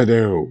shopping to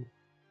do.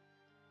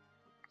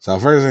 So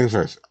first things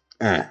first.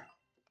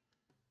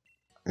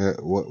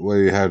 What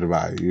do you have to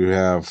buy? You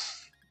have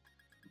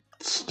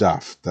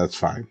stuff. That's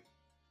fine.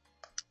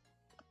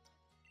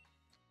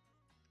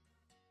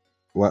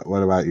 What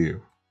about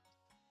you?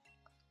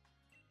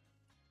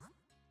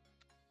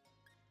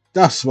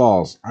 Dust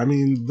balls. I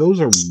mean,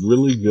 those are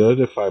really good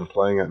if I'm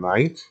playing at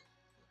night.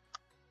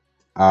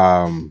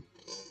 Um,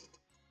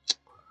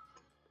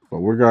 but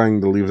we're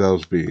going to leave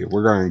those be.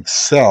 We're going to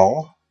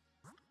sell.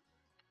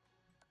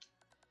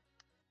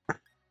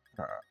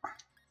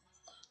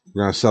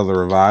 We're going to sell the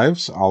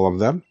revives, all of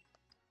them.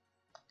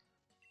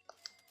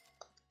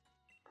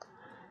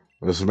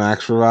 This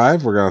max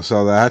revive. We're going to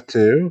sell that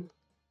too.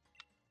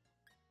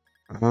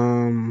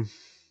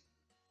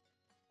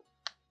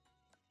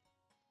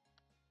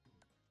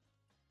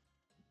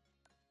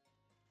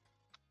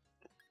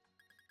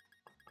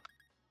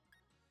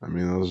 I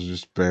mean, those are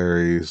just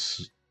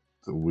berries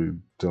that we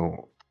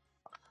don't.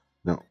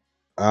 No.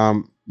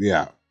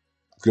 Yeah.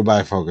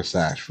 Goodbye, Focus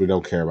Dash. We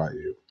don't care about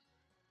you.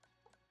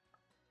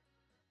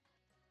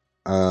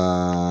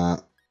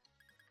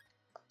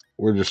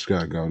 We're just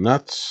gonna go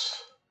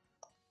nuts.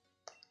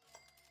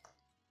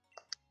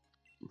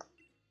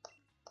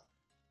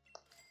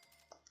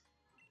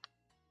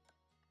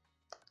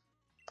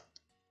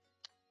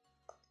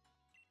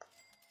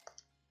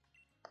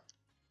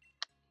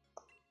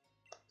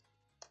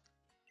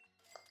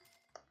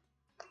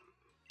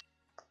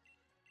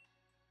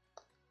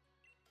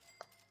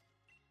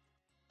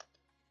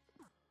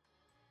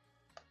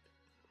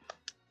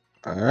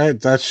 Alright,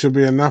 that should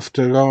be enough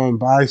to go and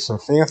buy some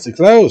fancy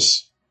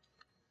clothes.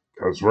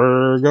 Because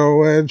we're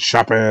going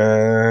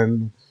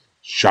shopping.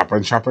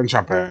 Shopping, shopping,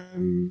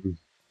 shopping.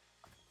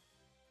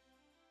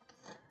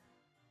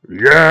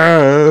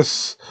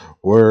 Yes!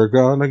 We're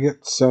gonna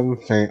get some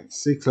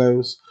fancy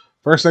clothes.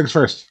 First things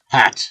first,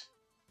 hat.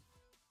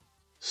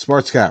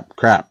 Sports cap.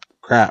 Crap.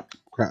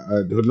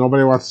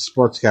 Nobody wants a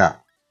sports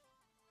cap.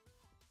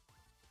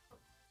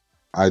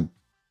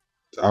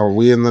 Are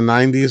we in the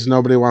 90s?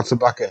 Nobody wants a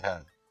bucket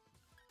head.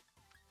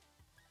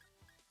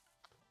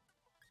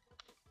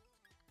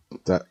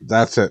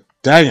 That's it.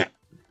 Dang it.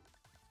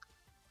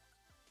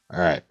 All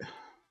right.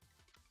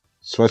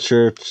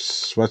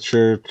 Sweatshirts.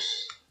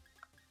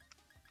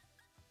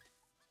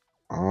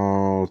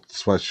 Oh,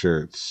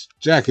 sweatshirts.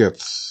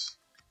 Jackets.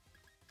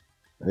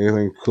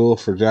 Anything cool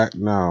for Jack?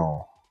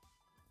 No.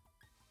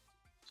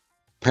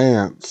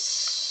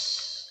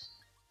 Pants.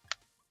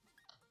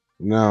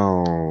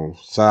 No.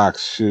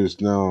 Socks, shoes,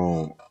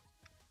 no.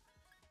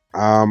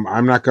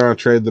 I'm not gonna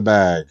trade the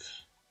bag.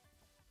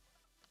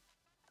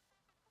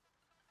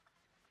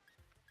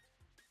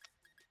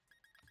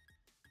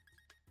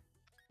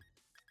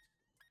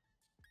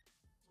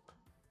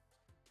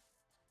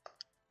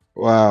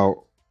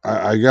 Wow.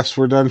 I guess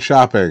we're done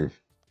shopping.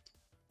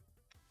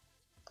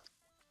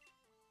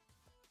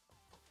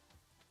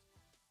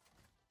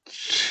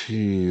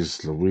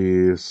 Jeez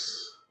Louise.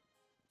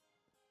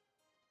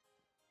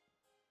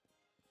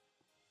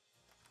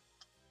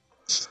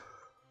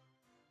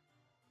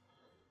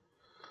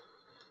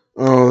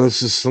 Oh,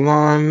 this is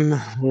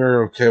salon.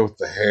 We're okay with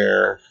the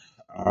hair.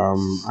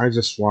 I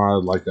just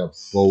wanted like a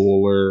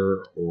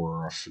bowler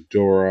or a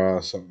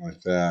fedora, something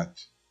like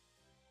that.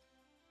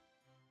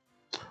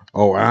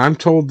 Oh, and I'm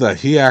told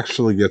that he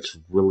actually gets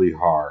really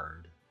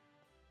hard.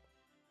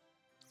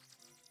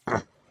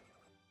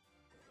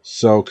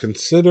 So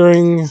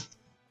considering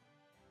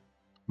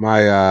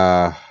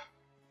my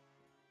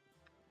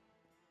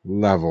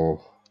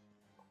level,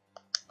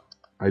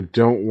 I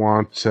don't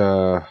want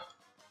to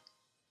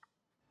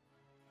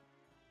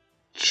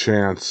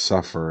chance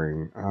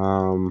suffering.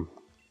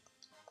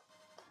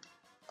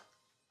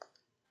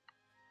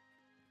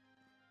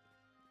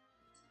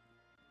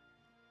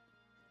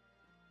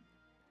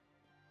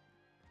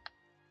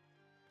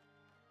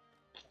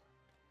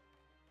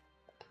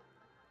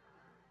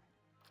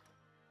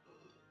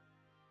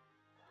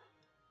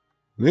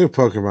 New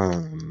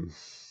Pokemon.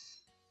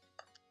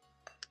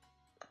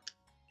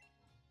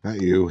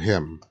 Not you,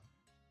 him.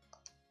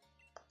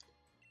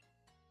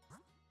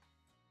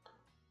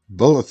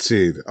 Bullet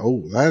Seed.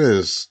 Oh, that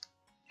is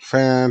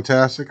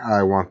fantastic.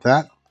 I want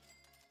that.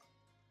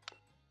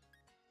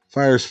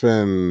 Fire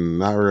Spin.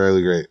 Not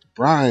really great.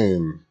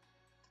 Brine.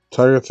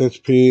 Target's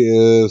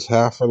HP is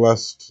half or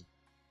less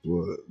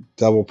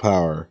double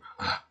power.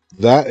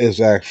 That is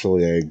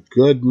actually a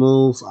good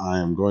move. I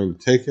am going to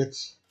take it.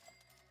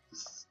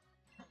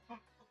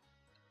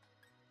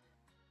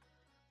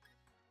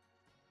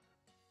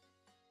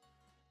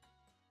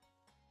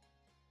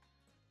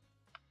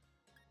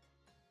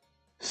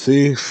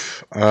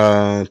 Thief.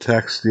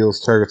 Attack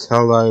steals target's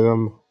held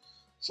item.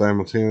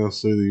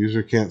 Simultaneously, the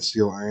user can't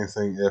steal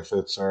anything if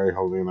it's already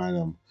holding an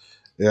item.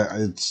 Yeah,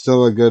 it's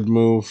still a good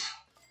move.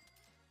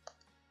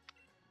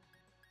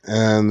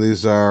 And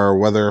these are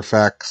weather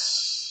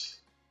effects.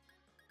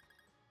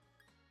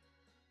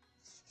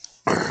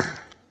 No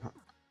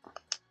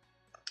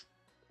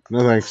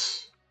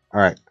thanks.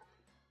 Alright.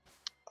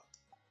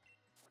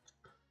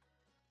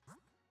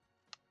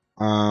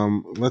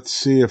 Let's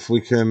see if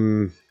we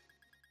can...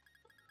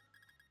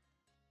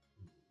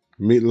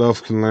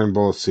 Meatloaf can learn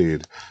Bullet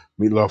Seed.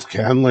 Meatloaf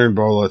can learn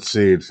Bullet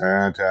Seed.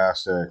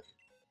 Fantastic.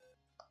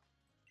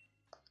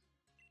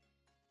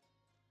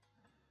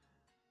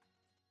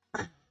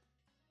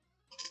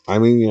 I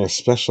mean, you're a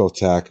special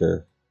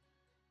attacker.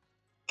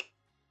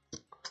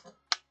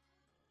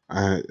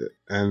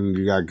 And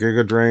you got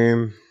Giga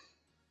Drain.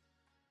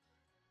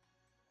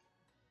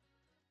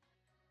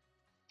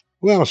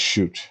 Well,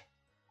 shoot.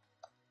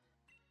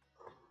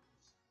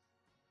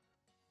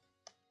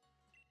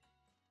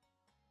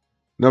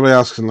 Nobody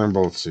else can learn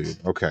Bullet Seed.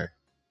 Okay.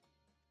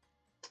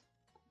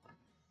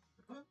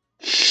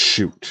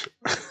 Shoot.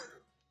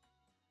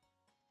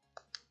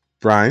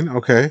 Brian,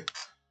 okay.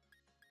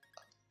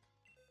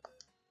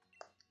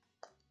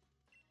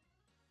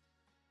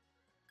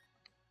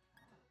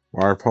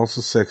 Water Pulse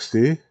is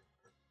 60.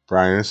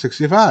 Brian is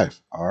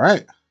 65. All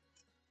right.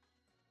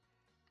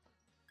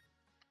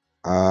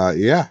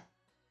 Yeah.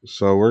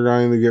 So we're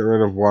going to get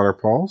rid of Water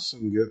Pulse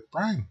and get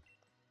Brian.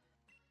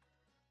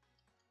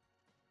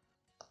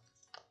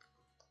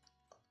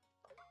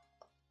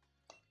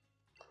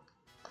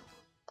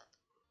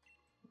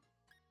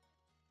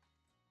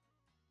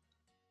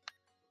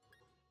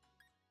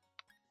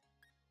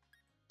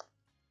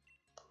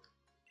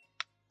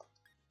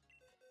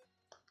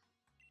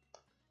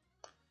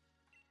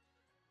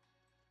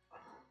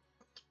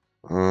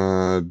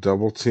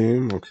 Double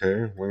team.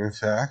 Okay. Wing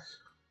attack.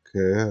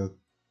 Okay.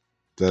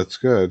 That's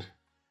good.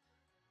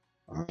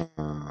 Kind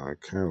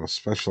of a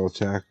special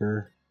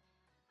attacker.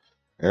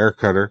 Air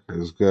cutter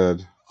is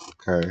good.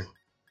 Okay.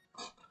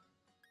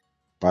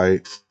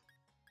 Bite.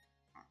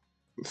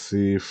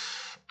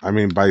 Thief. I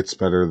mean, bite's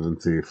better than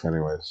thief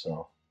anyway,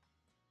 so.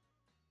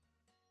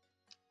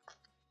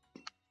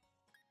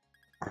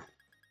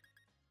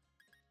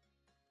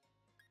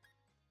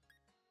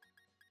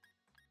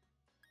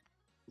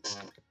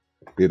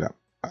 Beat up.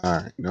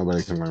 Alright,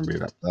 nobody can learn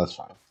beat up. That's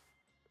fine.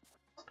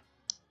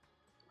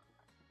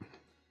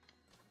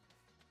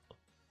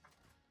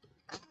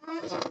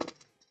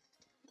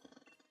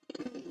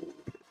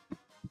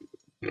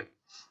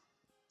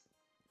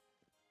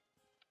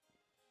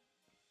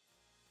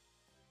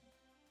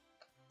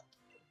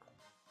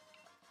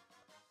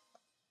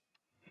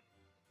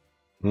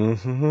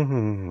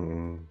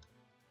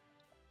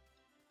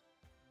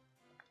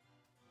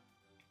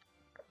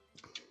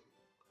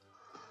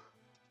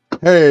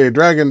 Hey,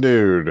 Dragon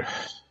Dude.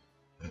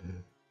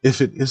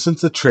 If it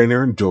isn't the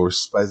trainer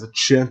endorsed by the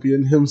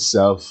champion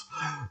himself,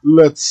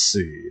 let's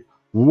see.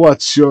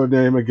 What's your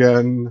name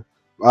again?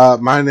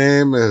 My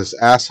name is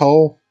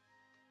Asshole.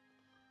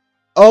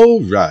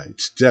 Oh,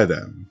 right, Dead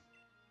End.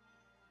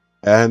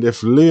 And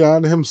if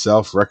Leon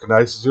himself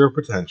recognizes your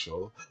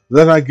potential,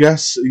 then I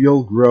guess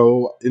you'll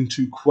grow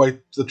into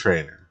quite the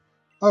trainer.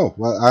 Oh,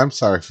 well, I'm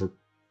sorry for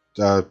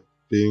uh,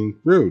 being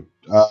rude.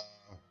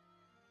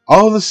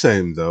 All the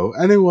same, though,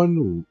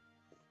 anyone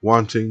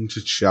wanting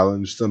to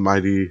challenge the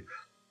mighty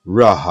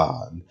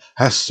Rahan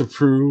has to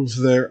prove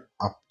they're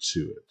up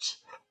to it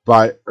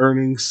by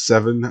earning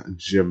 7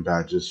 gym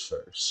badges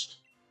first.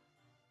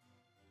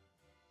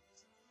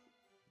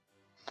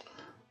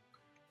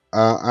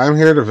 I'm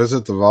here to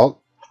visit the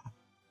vault.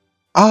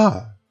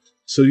 Ah,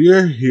 so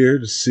you're here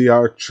to see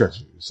our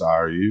treasures,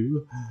 are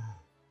you?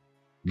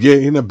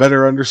 Gain a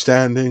better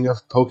understanding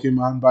of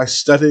Pokemon by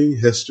studying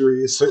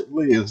history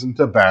certainly isn't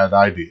a bad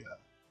idea.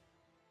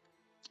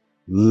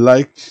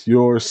 Like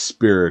your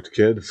spirit,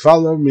 kid.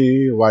 Follow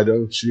me, why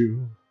don't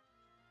you?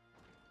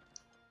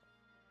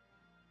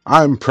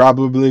 I'm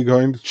probably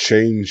going to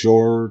change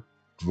your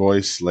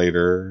voice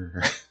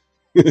later.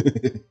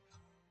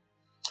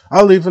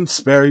 I'll even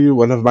spare you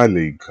one of my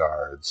league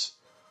cards.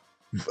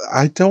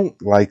 I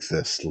don't like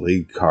this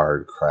league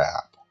card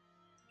crap.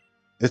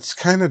 It's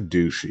kind of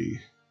douchey.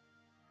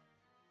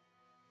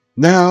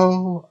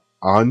 Now,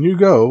 on you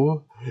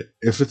go.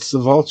 If it's the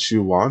vault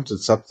you want,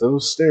 it's up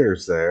those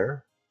stairs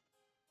there.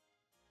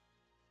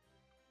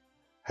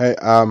 Hey,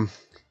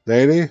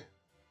 lady?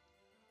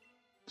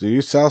 Do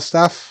you sell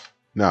stuff?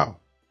 No.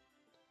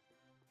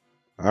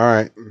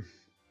 Alright.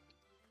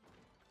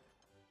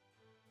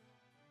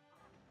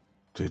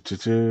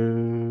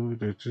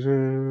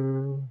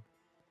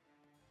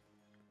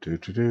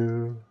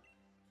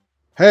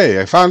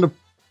 Hey, I found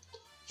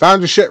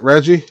your shit,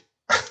 Reggie.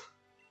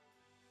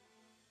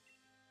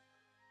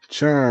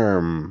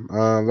 Charm.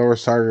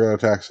 Lowers target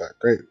attack set.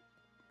 Great.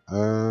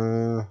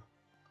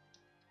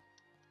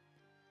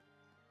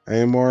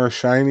 Any more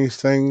shiny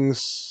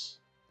things?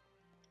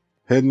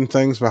 Hidden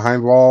things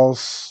behind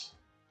walls?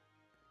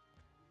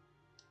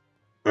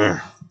 Ugh.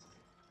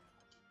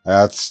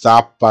 That's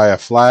stopped by a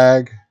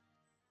flag.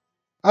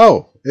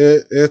 Oh,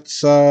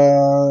 it's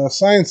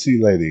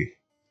Sciencey lady.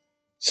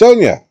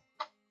 Sonia!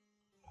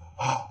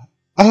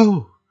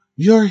 Oh,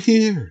 you're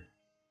here.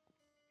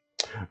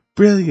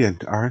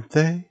 Brilliant, aren't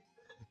they?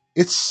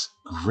 It's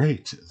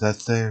great that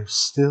there's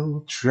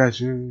still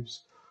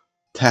treasures,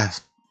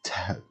 tapestries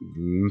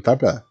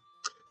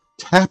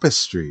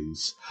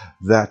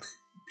that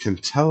can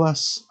tell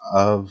us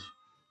of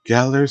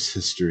Galler's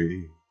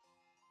history.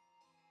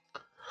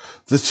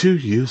 The 2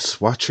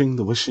 youths watching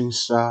the wishing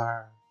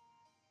star.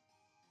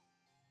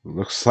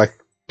 Looks like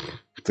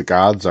the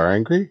gods are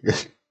angry.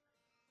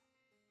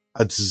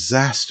 A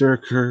disaster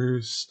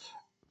occurs.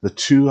 The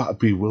 2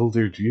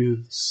 bewildered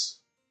youths.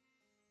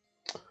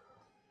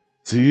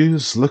 The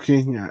youths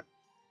looking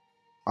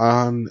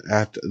on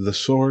at the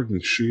sword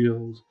and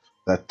shield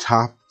that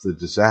top the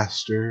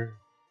disaster.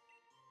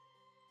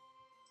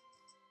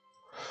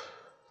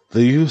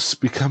 The youths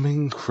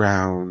becoming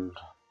crowned.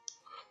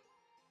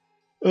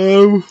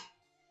 Oh.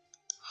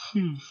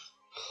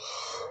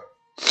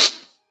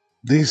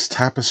 These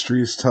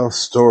tapestries tell a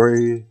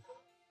story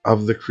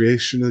of the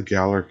creation of the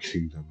Galar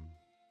Kingdom.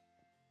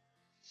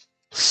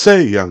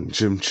 Say, young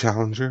gym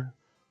challenger,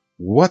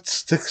 what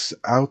sticks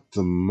out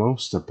the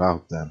most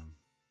about them?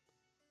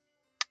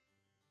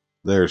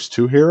 There's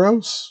 2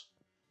 heroes?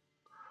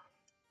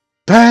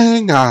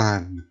 Bang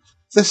on!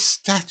 The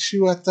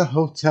statue at the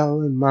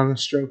hotel in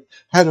Monostroke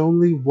had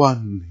only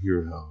 1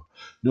 hero,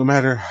 no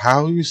matter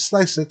how you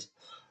slice it.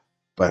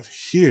 But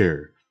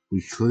here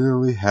we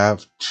clearly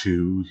have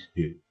 2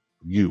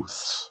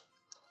 youths.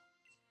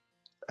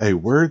 A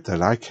word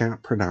that I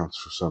can't pronounce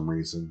for some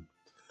reason.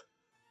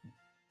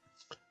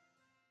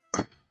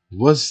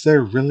 Was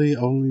there really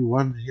only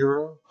 1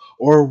 hero?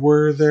 Or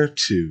were there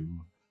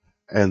 2?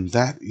 And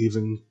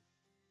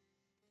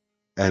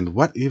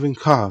what even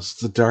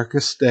caused the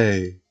darkest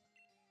day?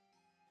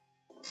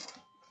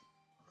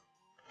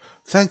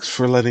 Thanks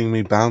for letting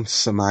me bounce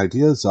some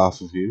ideas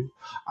off of you.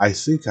 I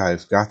think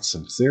I've got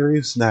some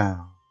theories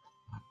now.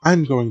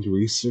 I'm going to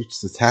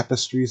research the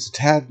tapestries a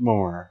tad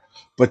more,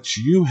 but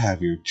you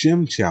have your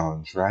gym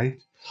challenge,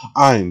 right?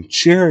 I'm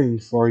cheering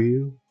for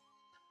you.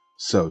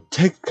 So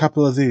take a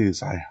couple of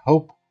these. I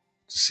hope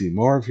to see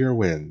more of your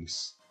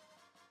wins.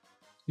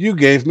 You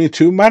gave me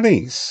 2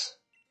 monies.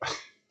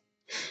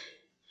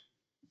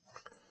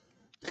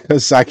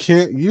 Because I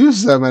can't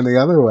use them any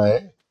other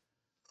way.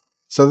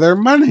 So they're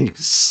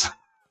monies.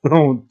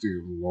 Oh,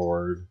 dear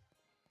Lord.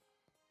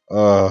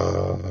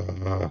 Uh,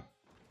 uh,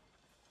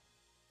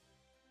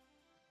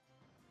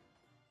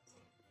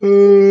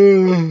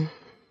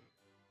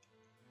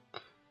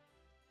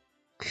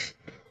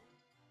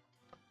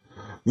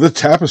 the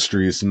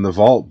tapestries in the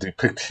vault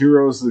depict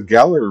heroes of the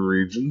Galar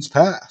region's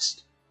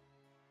past.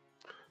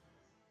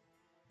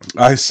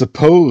 I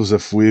suppose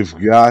if we've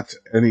got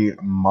any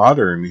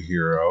modern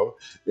hero,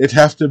 it'd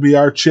have to be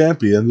our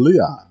champion,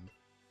 Leon.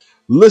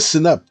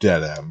 Listen up,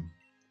 Dead M.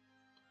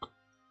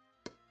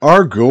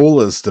 Our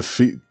goal is to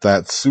defeat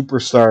that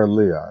superstar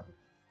Leon.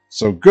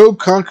 So go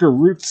conquer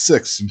Route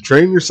 6 and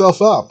train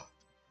yourself up.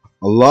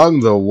 Along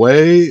the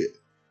way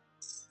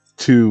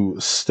to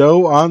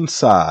Stow on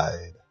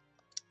Side.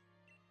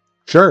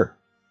 Sure.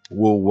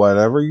 Well,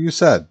 whatever you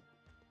said.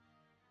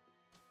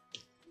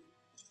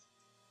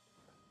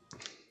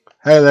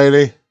 Hey,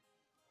 lady.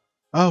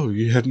 Oh,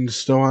 you heading to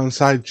Stow on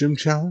Side Gym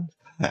Challenge?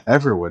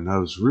 Everyone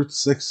knows Route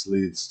 6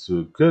 leads to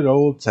a good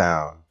old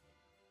town.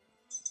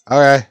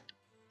 Okay.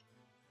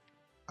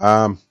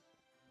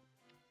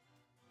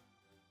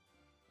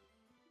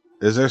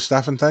 Is there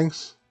stuff and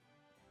things?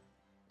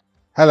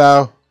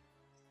 Hello.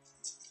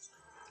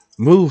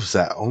 Moves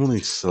that only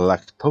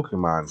select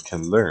Pokemon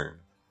can learn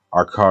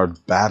are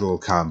called battle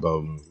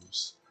combo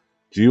moves.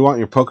 Do you want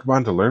your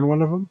Pokemon to learn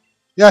one of them?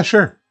 Yeah,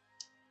 sure.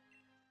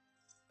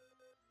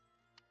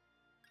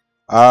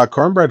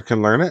 Cornbread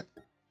can learn it.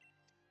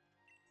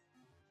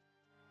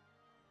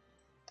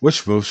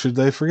 Which move should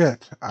they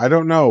forget? I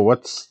don't know.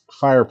 What's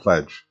Fire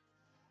Pledge?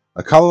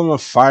 A column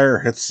of fire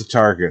hits the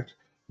target.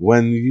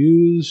 When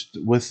used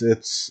with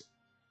its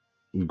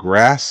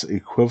grass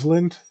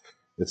equivalent,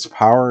 its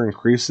power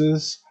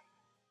increases,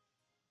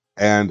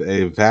 and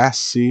a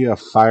vast sea of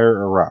fire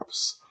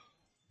erupts.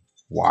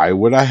 Why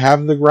would I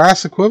have the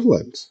grass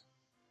equivalent?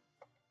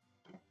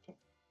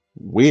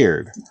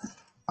 Weird.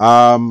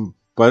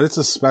 But it's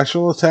a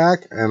special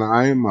attack, and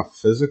I am a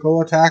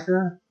physical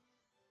attacker,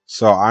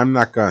 so I'm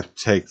not going to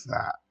take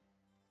that.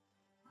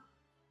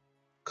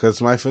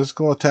 Because my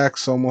physical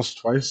attack's almost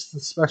twice the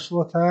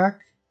special attack?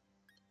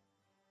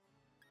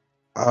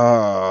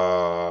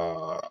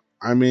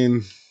 I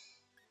mean,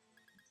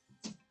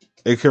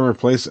 it can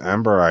replace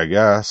Ember, I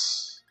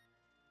guess.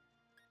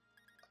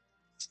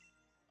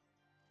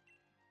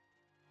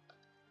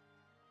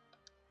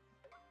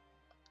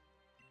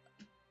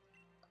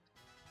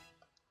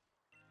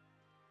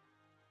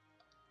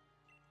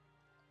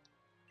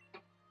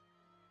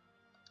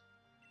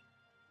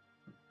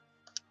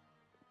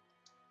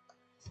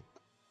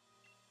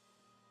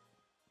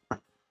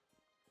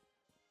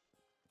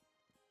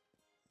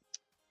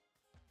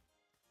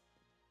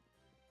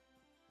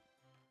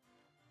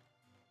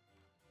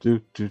 Do,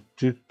 do,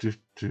 do, do,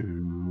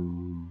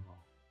 do.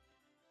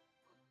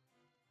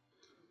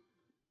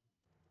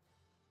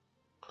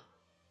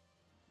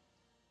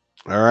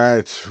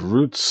 Alright,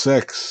 Route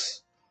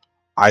 6.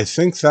 I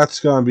think that's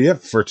going to be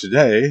it for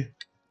today.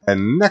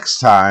 And next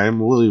time,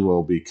 we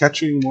will be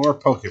catching more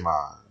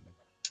Pokemon.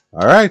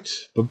 Alright,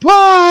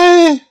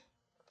 bye-bye!